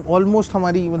से मतलब ऑलमोस्ट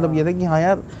हमारी मतलब ये था कि हाँ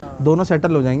यार दोनों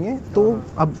सेटल हो जाएंगे। तो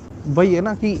अब वही है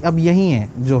ना कि अब यही है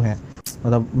जो है,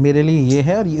 मतलब मेरे लिए ये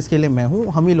है और इसके लिए मैं हूँ,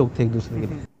 हम ही लोग थे एक दूसरे के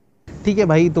लिए, ठीक है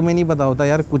भाई। तुम्हें नहीं पता होता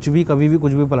यार, कुछ भी कभी भी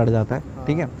कुछ भी पलट जाता है,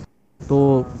 ठीक है।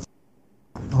 तो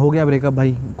हो गया ब्रेकअप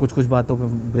भाई, कुछ बातों पे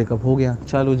ब्रेकअप हो गया,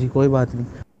 चलो जी कोई बात नहीं।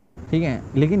 ठीक है,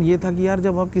 लेकिन ये था कि यार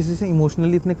जब आप किसी से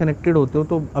इमोशनली इतने कनेक्टेड होते हो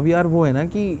तो अब यार वो है ना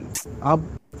कि आप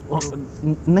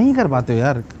नहीं कर पाते हो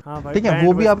यार। हाँ भाई, ठीक है, बैंड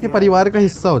वो भी आपके बजती है। परिवार का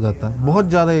हिस्सा हो जाता है, बहुत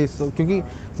ज़्यादा हिस्सा, क्योंकि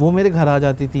वो मेरे घर आ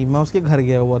जाती थी, मैं उसके घर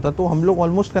गया हुआ था, तो हम लोग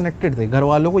ऑलमोस्ट कनेक्टेड थे। घर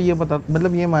वालों को ये पता,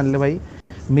 मतलब ये मान ले भाई,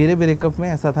 मेरे ब्रेकअप में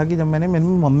ऐसा था कि जब मैंने मेरी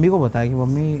मम्मी को बताया कि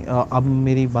मम्मी अब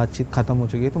मेरी बातचीत ख़त्म हो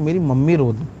चुकी है, तो मेरी मम्मी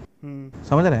रो दी।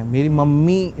 समझ रहे हैं,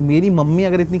 मेरी मम्मी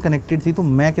अगर इतनी कनेक्टेड थी तो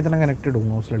मैं कितना कनेक्टेड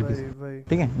होऊंगा उस लड़की से।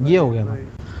 ठीक है, ये हो गया था।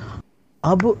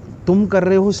 अब तुम कर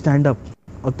रहे हो स्टैंड अप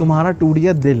और तुम्हारा टूट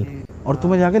गया दिल और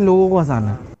तुम्हें जाके लोगों को हंसाना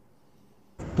है,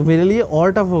 तो मेरे लिए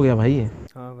और टफ हो गया भाई ये।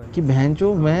 हाँ भाई। कि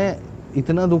बहनचो मैं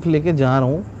इतना दुख लेके जा रहा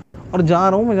हूँ, और जा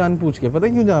रहा हूँ मैं जान पूछ के, पता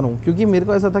है क्यों जा रहा हूँ? क्योंकि मेरे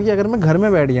को ऐसा था कि अगर मैं घर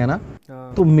में बैठ गया ना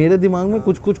हाँ। तो मेरे दिमाग में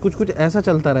कुछ ऐसा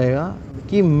चलता रहेगा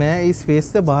कि मैं इस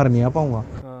फेस से बाहर नहीं आ पाऊंगा।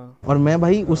 हाँ। और मैं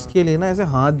भाई उसके लिए ना ऐसे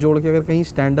हाथ जोड़ के, अगर कहीं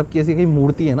स्टैंड अप की ऐसी कहीं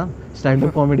मूर्ति है ना स्टैंड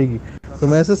अप कॉमेडी की, तो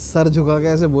मैं ऐसे सर झुका के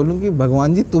ऐसे बोलूँ कि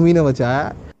भगवान जी तुम ही ने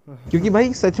बचाया। क्योंकि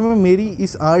भाई सच में मेरी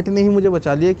इस आर्ट ने ही मुझे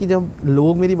बचा लिया कि जब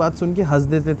लोग मेरी बात सुन के हंस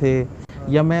देते थे,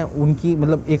 या मैं उनकी,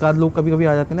 मतलब एक आध लोग कभी कभी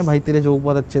आ जाते हैं ना, भाई तेरे जोक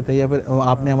बहुत अच्छे थे, या फिर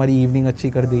आपने हमारी इवनिंग अच्छी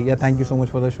कर दी, या thank you so much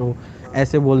for the show,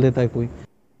 ऐसे बोल देता है कोई।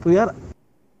 तो यार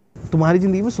तुम्हारी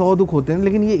जिंदगी में 100 दुख होते हैं,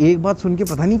 लेकिन ये एक बात सुन के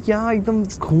पता नहीं क्या एकदम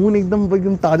खून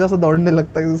एकदम ताजा सा दौड़ने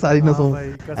लगता है सारी नसों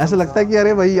में। ऐसा लगता है कि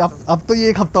अरे भाई अब तो ये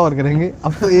एक हफ्ता और करेंगे,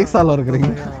 अब तो एक साल और करेंगे।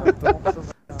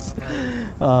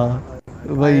 हाँ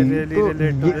भाई, तो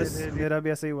मेरा भी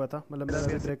ऐसा ही हुआ था, मतलब मेरा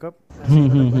भी ब्रेकअप,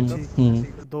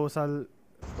 2 साल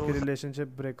की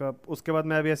रिलेशनशिप ब्रेकअप, उसके बाद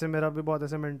मैं भी ऐसे, मेरा भी बहुत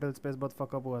ऐसे मेंटल स्पेस बहुत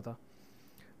फकअप हुआ था।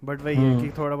 बट वही है कि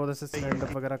थोड़ा बहुत ऐसे स्टैंड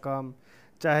अप वगैरह काम,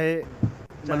 चाहे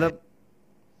मतलब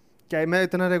क्या मैं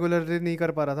इतना रेगुलरली नहीं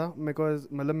कर पा रहा था, मेरे को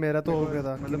मतलब मेरा तो हो गया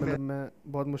था कि मतलब मैं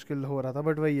बहुत मुश्किल हो रहा था।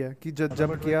 बट वही है कि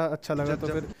जब किया अच्छा लगा, तो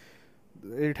फिर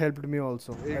it helped me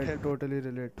also, I totally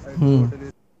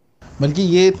relate. बल्कि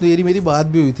ये तेरी मेरी बात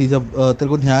भी हुई थी जब तेरे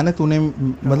को ध्यान है, तूने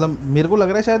मतलब मेरे को लग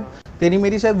रहा है शायद तेरी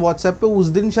मेरी शायद व्हाट्सएप पे उस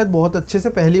दिन शायद बहुत अच्छे से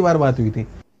पहली बार बात हुई थी,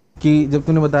 कि जब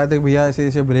तूने बताया था कि भैया ऐसे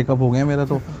ऐसे ब्रेकअप हो गया मेरा,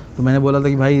 तो मैंने बोला था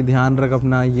कि भाई ध्यान रख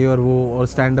अपना, ये और वो, और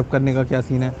स्टैंड अप करने का क्या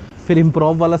सीन है। फिर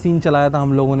इम्प्रोव वाला सीन चलाया था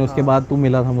हम लोगों ने, उसके बाद तू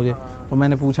मिला था मुझे, तो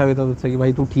मैंने पूछा भी था तुझसे कि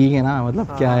भाई तू ठीक है ना,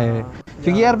 मतलब क्या है।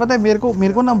 क्योंकि यार पता है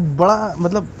मेरे को ना बड़ा,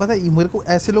 मतलब पता है मेरे को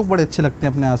ऐसे लोग बड़े अच्छे लगते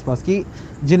हैं अपने आसपास, कि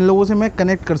जिन लोगों से मैं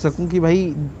कनेक्ट कर सकूं कि भाई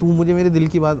तू मुझे मेरे दिल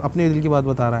की बात, अपने दिल की बात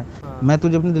बता रहा है, मैं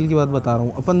तुझे अपने दिल की बात बता रहा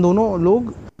हूँ। अपन दोनों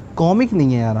लोग कॉमिक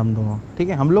नहीं है यार, हम दोनों, ठीक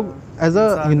है, हम लोग as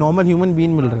a normal human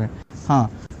being मिल रहे हैं। हाँ,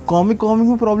 कॉमिक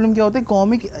में प्रॉब्लम क्या होता है,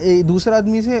 कॉमिक दूसरे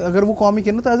आदमी से अगर वो कॉमिक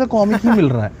है ना, तो एज अ कॉमिक ही मिल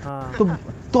रहा है।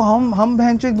 तो हम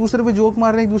बहनचो एक दूसरे पे जोक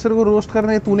मार रहे हैं, एक दूसरे को रोस्ट कर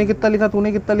रहे हैं, तूने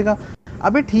कितना लिखा।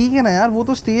 अबे ठीक है ना यार, वो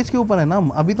तो स्टेज के ऊपर है ना,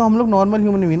 अभी तो हम लोग नॉर्मल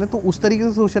ह्यूमन बीइंग है, तो उस तरीके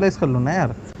से सोशलाइज कर लो ना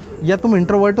यार। या तुम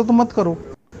इंट्रोवर्ट हो तो मत करो,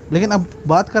 लेकिन अब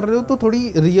बात कर रहे हो तो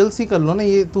थोड़ी रियल सी कर लो ना।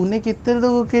 ये तूने कितने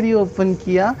लोगों के लिए ओपन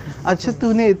किया, अच्छा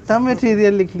तूने इतना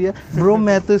मटेरियल लिख लिया, ब्रो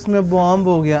मैं तो इसमें बॉम्ब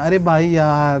हो गया। अरे भाई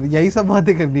यार, यही सब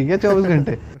बातें कर दी क्या 24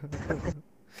 घंटे?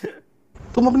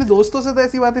 तुम अपने दोस्तों से तो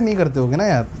ऐसी बातें नहीं करते होगे ना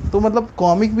यार। तो मतलब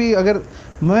कॉमिक भी, अगर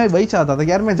मैं वही चाहता था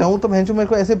कि यार मैं जाऊं तो भैंचो मेरे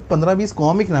को ऐसे 15-20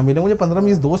 कॉमिक ना मिले, मुझे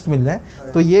 15-20 दोस्त मिल जाए,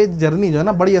 तो ये जर्नी जो है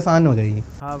ना बड़ी आसान हो जाएगी।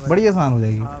 बड़ी आसान हो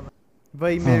जाएगी।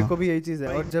 वही मेरे को भी यही चीज़ है।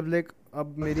 और जब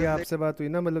अब मेरी आपसे बात हुई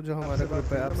ना, मतलब जो हमारा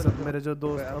ग्रुप है, आप सब मेरे जो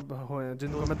दोस्त अब हो हैं,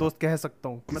 जिनको मैं दोस्त कह सकता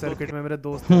हूँ, सर्किट में मेरे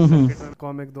दोस्त हैं,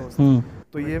 कॉमिक दोस्त,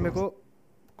 तो ये मेरे को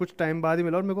कुछ टाइम बाद ही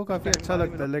मिला और मेरे को काफ़ी अच्छा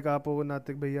लगता है। लाइक आप हो,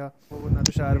 नातिक भैया,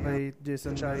 तुषार भाई,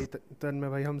 जेसन भाई, तन्मय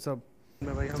भाई, हम सब,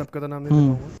 सबका तो नाम नहीं ले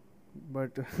पाऊंगा,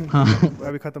 बट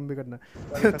अभी ख़त्म भी करना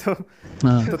है। तो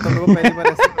मेरे को पहली बार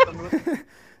ऐसे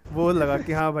वो लगा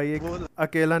कि हाँ भाई, एक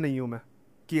अकेला नहीं हूँ मैं,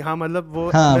 कि हाँ मतलब वो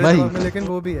मेरे दिमाग में, लेकिन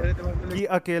वो भी है कि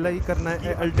अकेला ही करना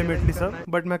है अल्टीमेटली सब,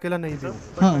 बट मैं अकेला नहीं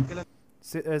भी,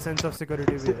 सेंस ऑफ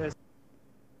सिक्योरिटी भी है।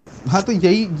 हाँ, तो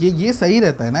ये सही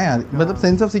रहता है ना यार, मतलब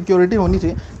सेंस ऑफ सिक्योरिटी होनी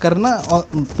चाहिए करना।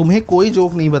 और तुम्हें कोई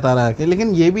जोक नहीं बता रहा है,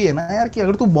 लेकिन ये भी है ना यार कि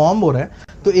अगर तू बॉम्ब हो रहा है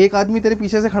तो एक आदमी तेरे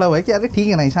पीछे से खड़ा हुआ है कि अरे ठीक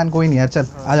है ना ईशान, कोई नहीं यार, चल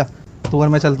आजा तू और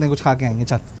मैं चलते हैं, कुछ खा के आएंगे,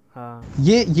 चल।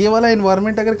 ये वाला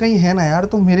एनवायरनमेंट अगर कहीं है ना यार,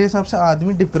 तो मेरे हिसाब से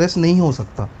आदमी डिप्रेस नहीं हो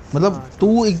सकता, मतलब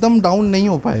तू एकदम डाउन नहीं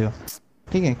हो पाएगा।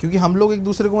 ठीक है, क्योंकि हम लोग एक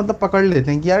दूसरे को मतलब पकड़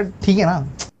लेते हैं कि यार ठीक है ना,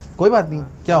 कोई बात नहीं,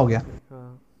 क्या हो गया।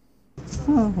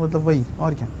 मतलब वही,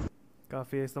 और क्या,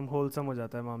 काफी एकदम होलसम हो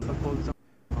जाता है मामला।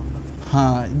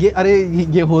 हाँ,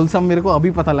 ये होलसम मेरे को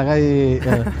अभी पता लगा। ये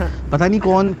पता नहीं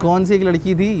कौन सी एक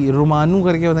लड़की थी, रुमानू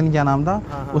करके, पता नहीं क्या नाम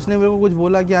था। उसने मेरे को कुछ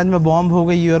बोला कि आज मैं बॉम्ब हो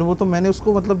गई, और वो तो मैंने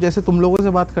उसको, मतलब जैसे तुम लोगों से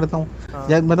बात करता हूँ,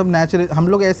 मतलब नेचुरल हम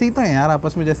लोग ऐसे ही तो हैं यार,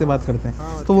 आपस में जैसे बात करते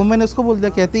हैं, तो वो मैंने उसको बोल दिया।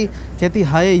 कहती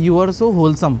hi you are so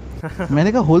wholesome.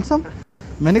 मैंने कहा होलसम,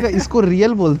 मैंने कहा इसको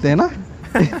रियल बोलते हैं ना।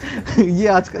 ये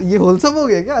आज ये होलसम हो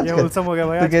गया क्या ये आजकल? होलसम हो गया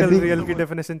भाई, तो आजकल कहती रियल की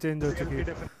डेफिनेशन चेंज हो चुकी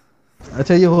है।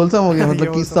 अच्छा ये होलसम हो गया ये मतलब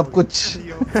कि wholesome सब हो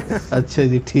कुछ। अच्छा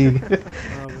जी ठीक है।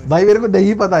 हाँ भाई। भाई मेरे को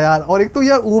नहीं पता यार, और एक तो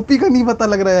यार ओपी का नहीं पता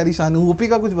लग रहा है यार ईशान, ओपी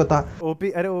का कुछ बता। ओपी,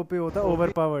 अरे ओपी होता है over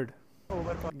powered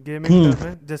gaming hmm term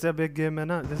में। जैसे अब एक गेम है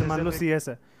ना, जैसे मान लो सीएस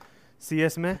है,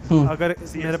 सीएस में हम्म अगर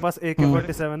मेरे पास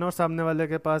AK-47 है और सामने वाले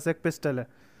के पास एक पिस्टल है,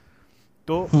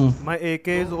 तो hmm. My AK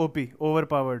is OP, over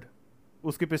powered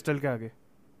उसकी पिस्टल के आगे।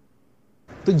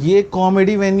 तो ये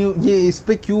कॉमेडी वेन्यू ये इस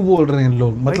पे क्यों बोल रहे हैं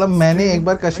लोग? मतलब मैंने एक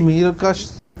बार कश्मीर का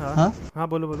हाँ हाँ हाँ,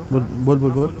 बोलो बोलो। बोल बोल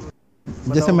बोल बोल।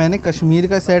 जैसे बताओ। मैंने कश्मीर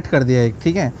का सेट कर दिया एक,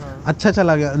 ठीक है, हाँ अच्छा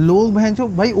चला गया, लोग बहन जो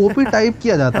भाई ओपी टाइप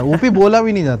किया जाता, ओपी बोला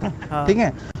भी नहीं जाता, हाँ ठीक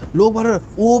है, लोग बोल रहे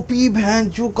ओपी बहन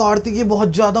जो कार्तिक ये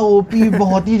बहुत ज्यादा ओपी,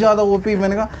 बहुत ही ज्यादा ओपी।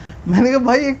 मैंने कहा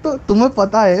भाई एक तो तुम्हें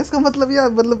पता है इसका मतलब,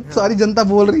 यार मतलब हाँ सारी जनता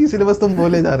बोल रही है इसलिए बस तुम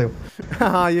बोले जा रहे हो।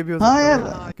 हाँ, ये भी हो हाँ सकता है यार,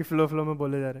 भाई, कि फ्लो फ्लो में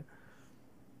बोले जा रहे हैं।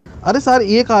 अरे सर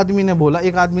एक आदमी ने बोला,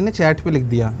 एक आदमी ने चैट पे लिख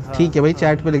दिया, हाँ ठीक है भाई हाँ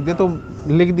चैट पे लिख दिया तो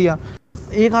लिख दिया,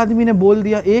 एक आदमी ने बोल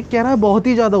दिया, एक कह रहा है बहुत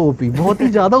ही ज्यादा ओपी, बहुत ही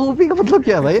ज्यादा ओपी का मतलब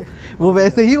क्या है भाई? वो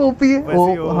वैसे ही ओपी है,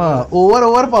 वैसे ही हाँ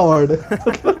ओवर पावर्ड।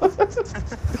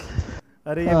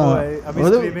 अरे ये वो हाँ है, अभी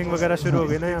मतलब स्ट्रीमिंग वगैरह शुरू हो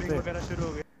गई ना यहाँ पे,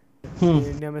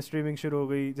 इंडिया में स्ट्रीमिंग शुरू हो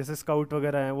गई। जैसे स्काउट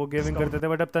वगैरह हैं वो गेमिंग करते थे,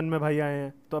 बट अब तन्मय भाई आए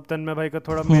हैं, तो अब तन्मय भाई का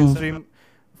थोड़ा मेन स्ट्रीम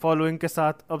फॉलोइंग के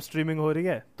साथ अब स्ट्रीमिंग हो रही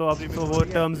है, तो अब तो वो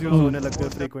टर्म्स यूज होने लग गए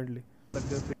फ्रीक्वेंटली।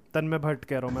 तन्मय भट्ट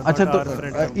कह रहा हूँ मैं, अच्छा नॉट तो आवर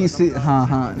फ्रेंड। इसी हाँ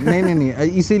हाँ नहीं नहीं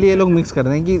नहीं इसीलिए ये लोग मिक्स कर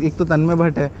रहे हैं कि एक तो तन्मय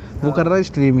भट्ट है वो कर रहा है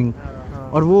स्ट्रीमिंग,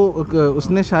 और वो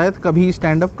उसने शायद कभी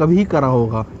स्टैंड अप कभी करा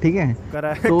होगा, ठीक है, करा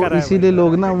है, तो करा है इसीलिए भाई,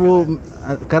 लोग ना वो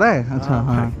करा है, अच्छा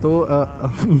हाँ हाँ तो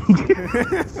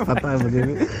पता है मुझे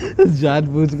भी,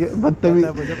 जानबूझ के बदतमीज, पता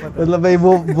है मुझे, पता है। मतलब भाई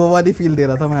वो वाली फील दे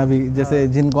रहा था मैं अभी, जैसे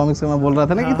हाँ जिन कॉमिक्स में मैं बोल रहा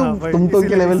था ना कि हाँ हाँ भाई, तुम तो उनके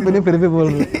इसीलिए लेवल पे नहीं फिर भी बोल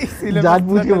रहे, इसीलिए मैं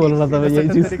जानबूझ के बोल रहा था भाई यही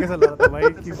सटल चीज। तरीके से ला रहा था भाई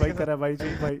कि भाई करा है भाई,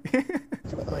 चुप भाई।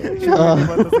 शुरू हाँ की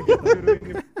बातों से कहता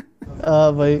हूँ।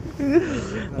 हाँ भाई,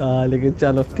 हाँ लेकिन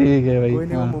चलो ठीक है भाई, कोई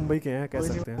नहीं, वो हाँ मुंबई के हैं, कह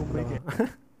सकते हैं।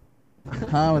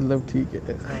 हाँ मतलब ठीक है।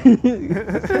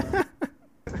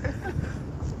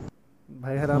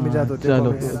 भाई हरामी हाँ जात होते हैं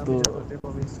चलो comics।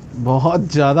 तो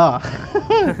बहुत ज्यादा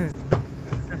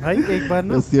भाई एक बार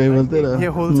ना, रस्सी भाई बोलते ना। ये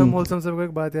होलसम से को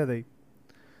एक बात याद आई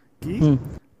कि हम्म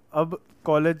अब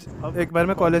कॉलेज, एक बार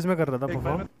मैं कॉलेज में कर रहा था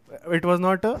परफॉर्म, इट वाज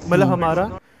नॉट मतलब हमारा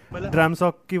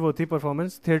ड्रामसॉक की वो थी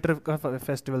परफॉर्मेंस, थिएटर का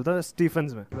फेस्टिवल था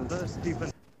स्टीफन्स में,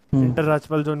 इंटर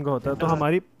राजपाल जोन का होता है, तो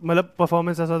हमारी मतलब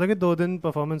परफॉर्मेंस ऐसा होता है कि 2 दिन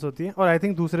परफॉर्मेंस होती है, और आई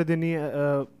थिंक दूसरे दिन ही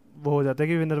वो हो जाता है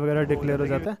कि विनर वगैरह डिक्लेयर हो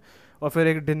जाता है, और फिर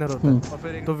एक डिनर होता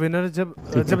है। तो विनर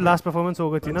जब लास्ट परफॉर्मेंस हो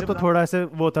गई थी ना, तो थोड़ा ऐसे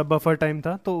वो था, बफर टाइम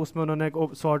था, तो उसमें उन्होंने एक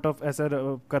सॉर्ट ऑफ ऐसा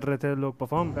कर रहे थे लोग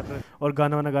परफॉर्म और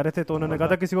गाना वाना गा रहे थे, तो उन्होंने कहा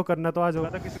था किसी को करना तो आ जाओ,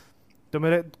 तो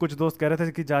मेरे कुछ दोस्त कह रहे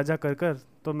थे कि जा कर,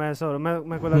 तो मैं ऐसा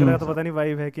मैं को लग रहा था पता नहीं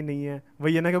वाइब है कि नहीं है,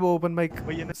 वही है ना कि वो ओपन माइक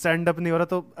स्टैंड अप नहीं हो रहा,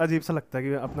 तो अजीब सा लगता है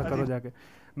कि अपना करो जाके।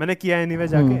 मैंने किया एनीवे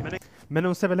जाके, मैंने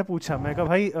उससे पहले पूछा, मैं कहा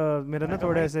भाई मेरा ना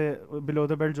थोड़े ऐसे बिलो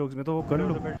द बेल्ट जोक्स में तो वो कर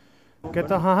लूँ,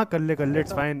 कहता हाँ हाँ कर ले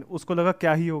इट्स फाइन। उसको लगा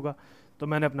क्या ही होगा, तो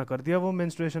मैंने अपना कर दिया वो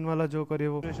मेंस्ट्रुएशन वाला जो करे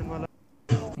वो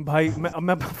भाई।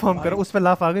 मैं परफॉर्म कर रहा हूँ, उस पर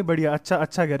लाफ आ गई, बढ़िया,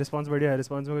 अच्छा गया रिस्पांस, बढ़िया है,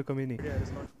 रिस्पांस में कोई कमी नहीं।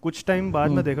 कुछ टाइम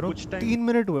बाद मैं देख रहा हूँ 3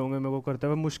 मिनट हुए होंगे मेरे को करते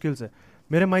हुए मुश्किल से,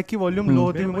 मेरे माइक की वॉल्यूम लो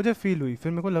होती हुई मुझे फील हुई,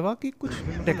 फिर मेरे को लगा कि कुछ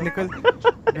टेक्निकल,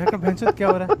 मैं कहा भैंचोद क्या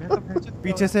हो रहा है,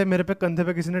 पीछे से मेरे पे कंधे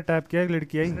पे किसी ने टैप किया, एक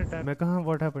लड़की आई, मैं कहा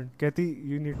व्हाट हैपेंड, कहती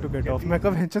you need to get of, मैं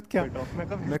कहा भैंचोद क्या,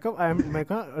 मैं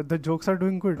कहा the jokes are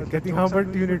doing good, कहती हाँ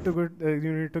but you need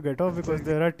to get of because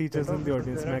there are teachers in the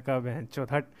audience. मैं कहा भैंचोद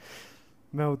हट,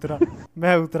 मैं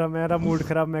उतरा, मेरा मूड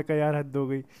खराब, मैं कहा यार हद हो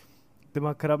गई,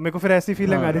 दिमाग खराब। मेरे को फिर ऐसी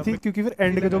फीलिंग आ रही थी क्योंकि फिर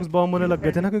एंड के जोक्स बॉम्ब होने लग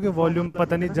गए थे ना, क्योंकि वॉल्यूम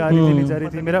पता नहीं जा रही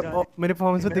थी मेरे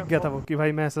परफॉर्मेंस में दिख गया था वो कि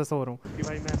भाई मैं ऐसा हो रहा हूँ।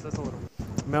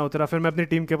 मैं उतरा, फिर मैं अपनी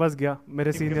टीम के पास गया,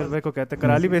 मेरे सीनियर भाई को कहते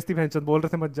करा ली बेइज्जती, भैंचोद बोल रहे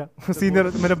थे मत जा,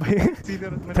 सीनियर मेरे भाई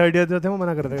 3rd ईयर जो थे वो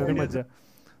मना कर रहे थे मत जा,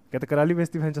 कहते करा ली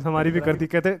बेइज्जती भैंचोद, हमारी भी कर दी,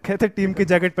 कहते टीम की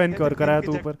जैकेट पहन के और कराया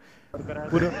तू ऊपर,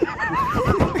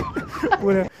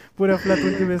 पूरे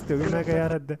अफलातून की बेइज्जती होगी। मैं कहा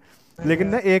यार हद है। लेकिन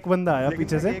ना एक बंदा आया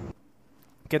पीछे से,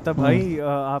 कहता भाई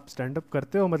आप स्टैंड अप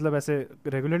करते हो, मतलब ऐसे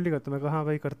रेगुलरली करते हो? मैं कहा हाँ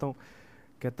भाई करता हूँ।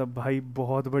 कहता भाई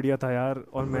बहुत बढ़िया था यार,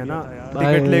 और मैं ना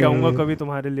टिकट ले आऊंगा कभी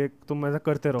तुम्हारे लिए, तुम ऐसा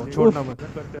करते रहो, छोड़ना मत।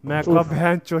 मैं कहा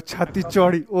बहन चो छाती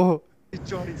चौड़ी, ओह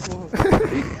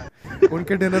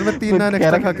उनके डिनर में 3 नान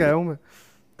एक्स्ट्रा खा के आया हूँ मैं।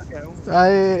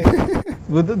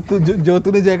 वो तो जो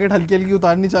तूने जैकेट हल्की हल्की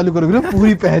उतारनी चालू करोगे ना,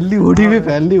 पूरी पहन ली, हुडी भी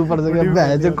पहन ली ऊपर से,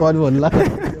 मैं जो कौन बोल रहा है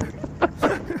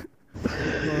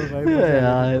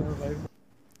यार।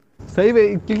 सही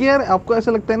में, क्योंकि यार आपको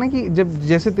ऐसा लगता है ना कि जब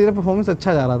जैसे तेरा परफॉर्मेंस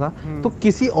अच्छा जा रहा था तो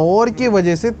किसी और के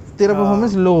वजह से तेरा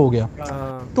परफॉर्मेंस लो हो गया,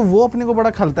 तो वो अपने को बड़ा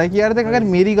खलता है कि यार देख अगर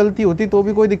मेरी गलती होती तो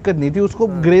भी कोई दिक्कत नहीं थी, उसको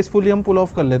ग्रेसफुली हम पुल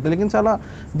ऑफ कर लेते, लेकिन साला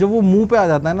जब वो मुंह पे आ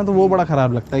जाता है ना तो वो बड़ा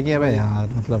खराब लगता है कि अबे यार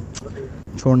मतलब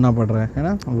छोड़ना पड़ रहा है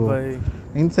ना वो।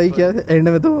 इन सही किया, एंड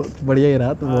में तो बढ़िया ही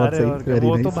रहा, तो बहुत सही, वेरी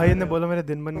वो नाइस। तो भाई ने बोला मेरे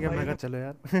दिन बन गया, मैं कहा चलो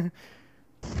यार।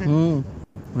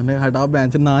 मैंने हटाओ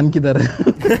बेंच, नान किधर है।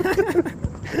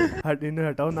 इन्हें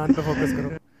हटाओ, नान पे फोकस करो।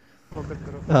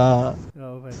 हाँ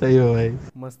भाई सही हो भाई,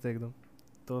 मस्त एकदम।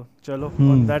 तो चलो,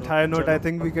 on that high note I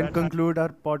think we can conclude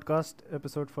our podcast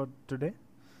episode for today।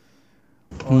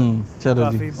 चलो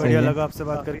जी, काफी बढ़िया लगा आपसे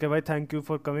बात करके भाई, थैंक यू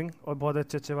फॉर कमिंग, और बहुत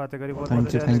अच्छे बातें करी, बहुत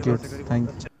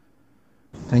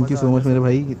थैंक यू सो मच मेरे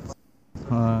भाई।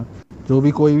 हाँ, जो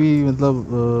भी कोई भी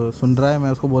मतलब सुन रहा है,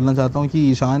 मैं उसको बोलना चाहता हूँ कि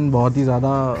ईशान बहुत ही ज़्यादा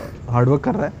हार्डवर्क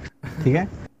कर रहा है, ठीक है।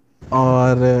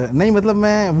 और नहीं मतलब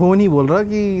मैं वो नहीं बोल रहा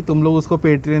कि तुम लोग उसको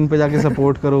पेट्रियन पे जाके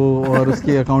सपोर्ट करो और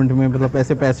उसके अकाउंट में मतलब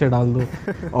पैसे डाल दो,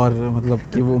 और मतलब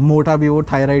कि वो मोटा भी वो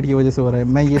थायराइड की वजह से हो रहा है,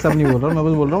 मैं ये सब नहीं बोल रहा हूँ। मैं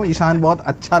बस बोल रहा हूँ ईशान बहुत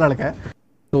अच्छा लड़का है,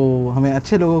 तो हमें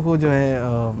अच्छे लोगों को जो है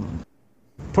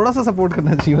थोड़ा सा सपोर्ट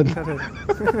करना चाहिए मतलब।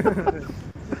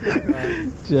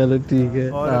 चलो ठीक है,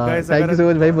 थैंक यू सो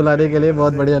मच भाई बुलाने के लिए,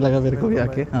 बहुत बढ़िया लगा मेरे को भी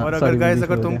आके। और अगर गाइस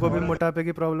अगर तुमको भी मोटापे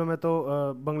की प्रॉब्लम है तो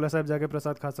बंगला साहब जाके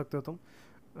प्रसाद खा सकते हो तुम।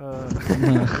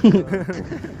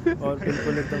 और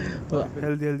बिल्कुल एकदम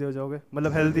हेल्दी हो जाओगे,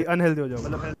 मतलब हेल्दी अनहेल्दी हो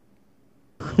जाओगे,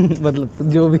 मतलब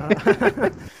जो भी।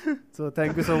 So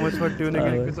thank you so much for tuning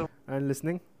in and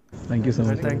listening. Thank you so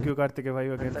much, thank you Kartikeya भाई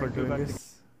again for doing this,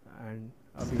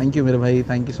 and thank you मेरे भाई,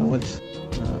 thank you so much.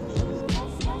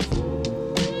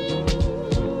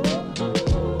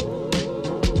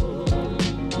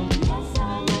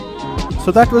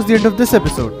 So that was the end of this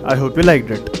episode. I hope you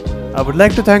liked it. I would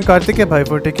like to thank Kartikay bhai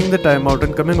for taking the time out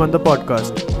and coming on the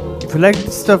podcast. If you liked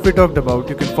the stuff we talked about,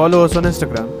 you can follow us on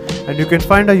Instagram and you can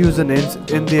find our usernames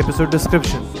in the episode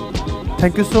description.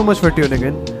 Thank you so much for tuning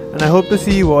in, and I hope to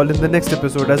see you all in the next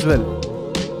episode as well.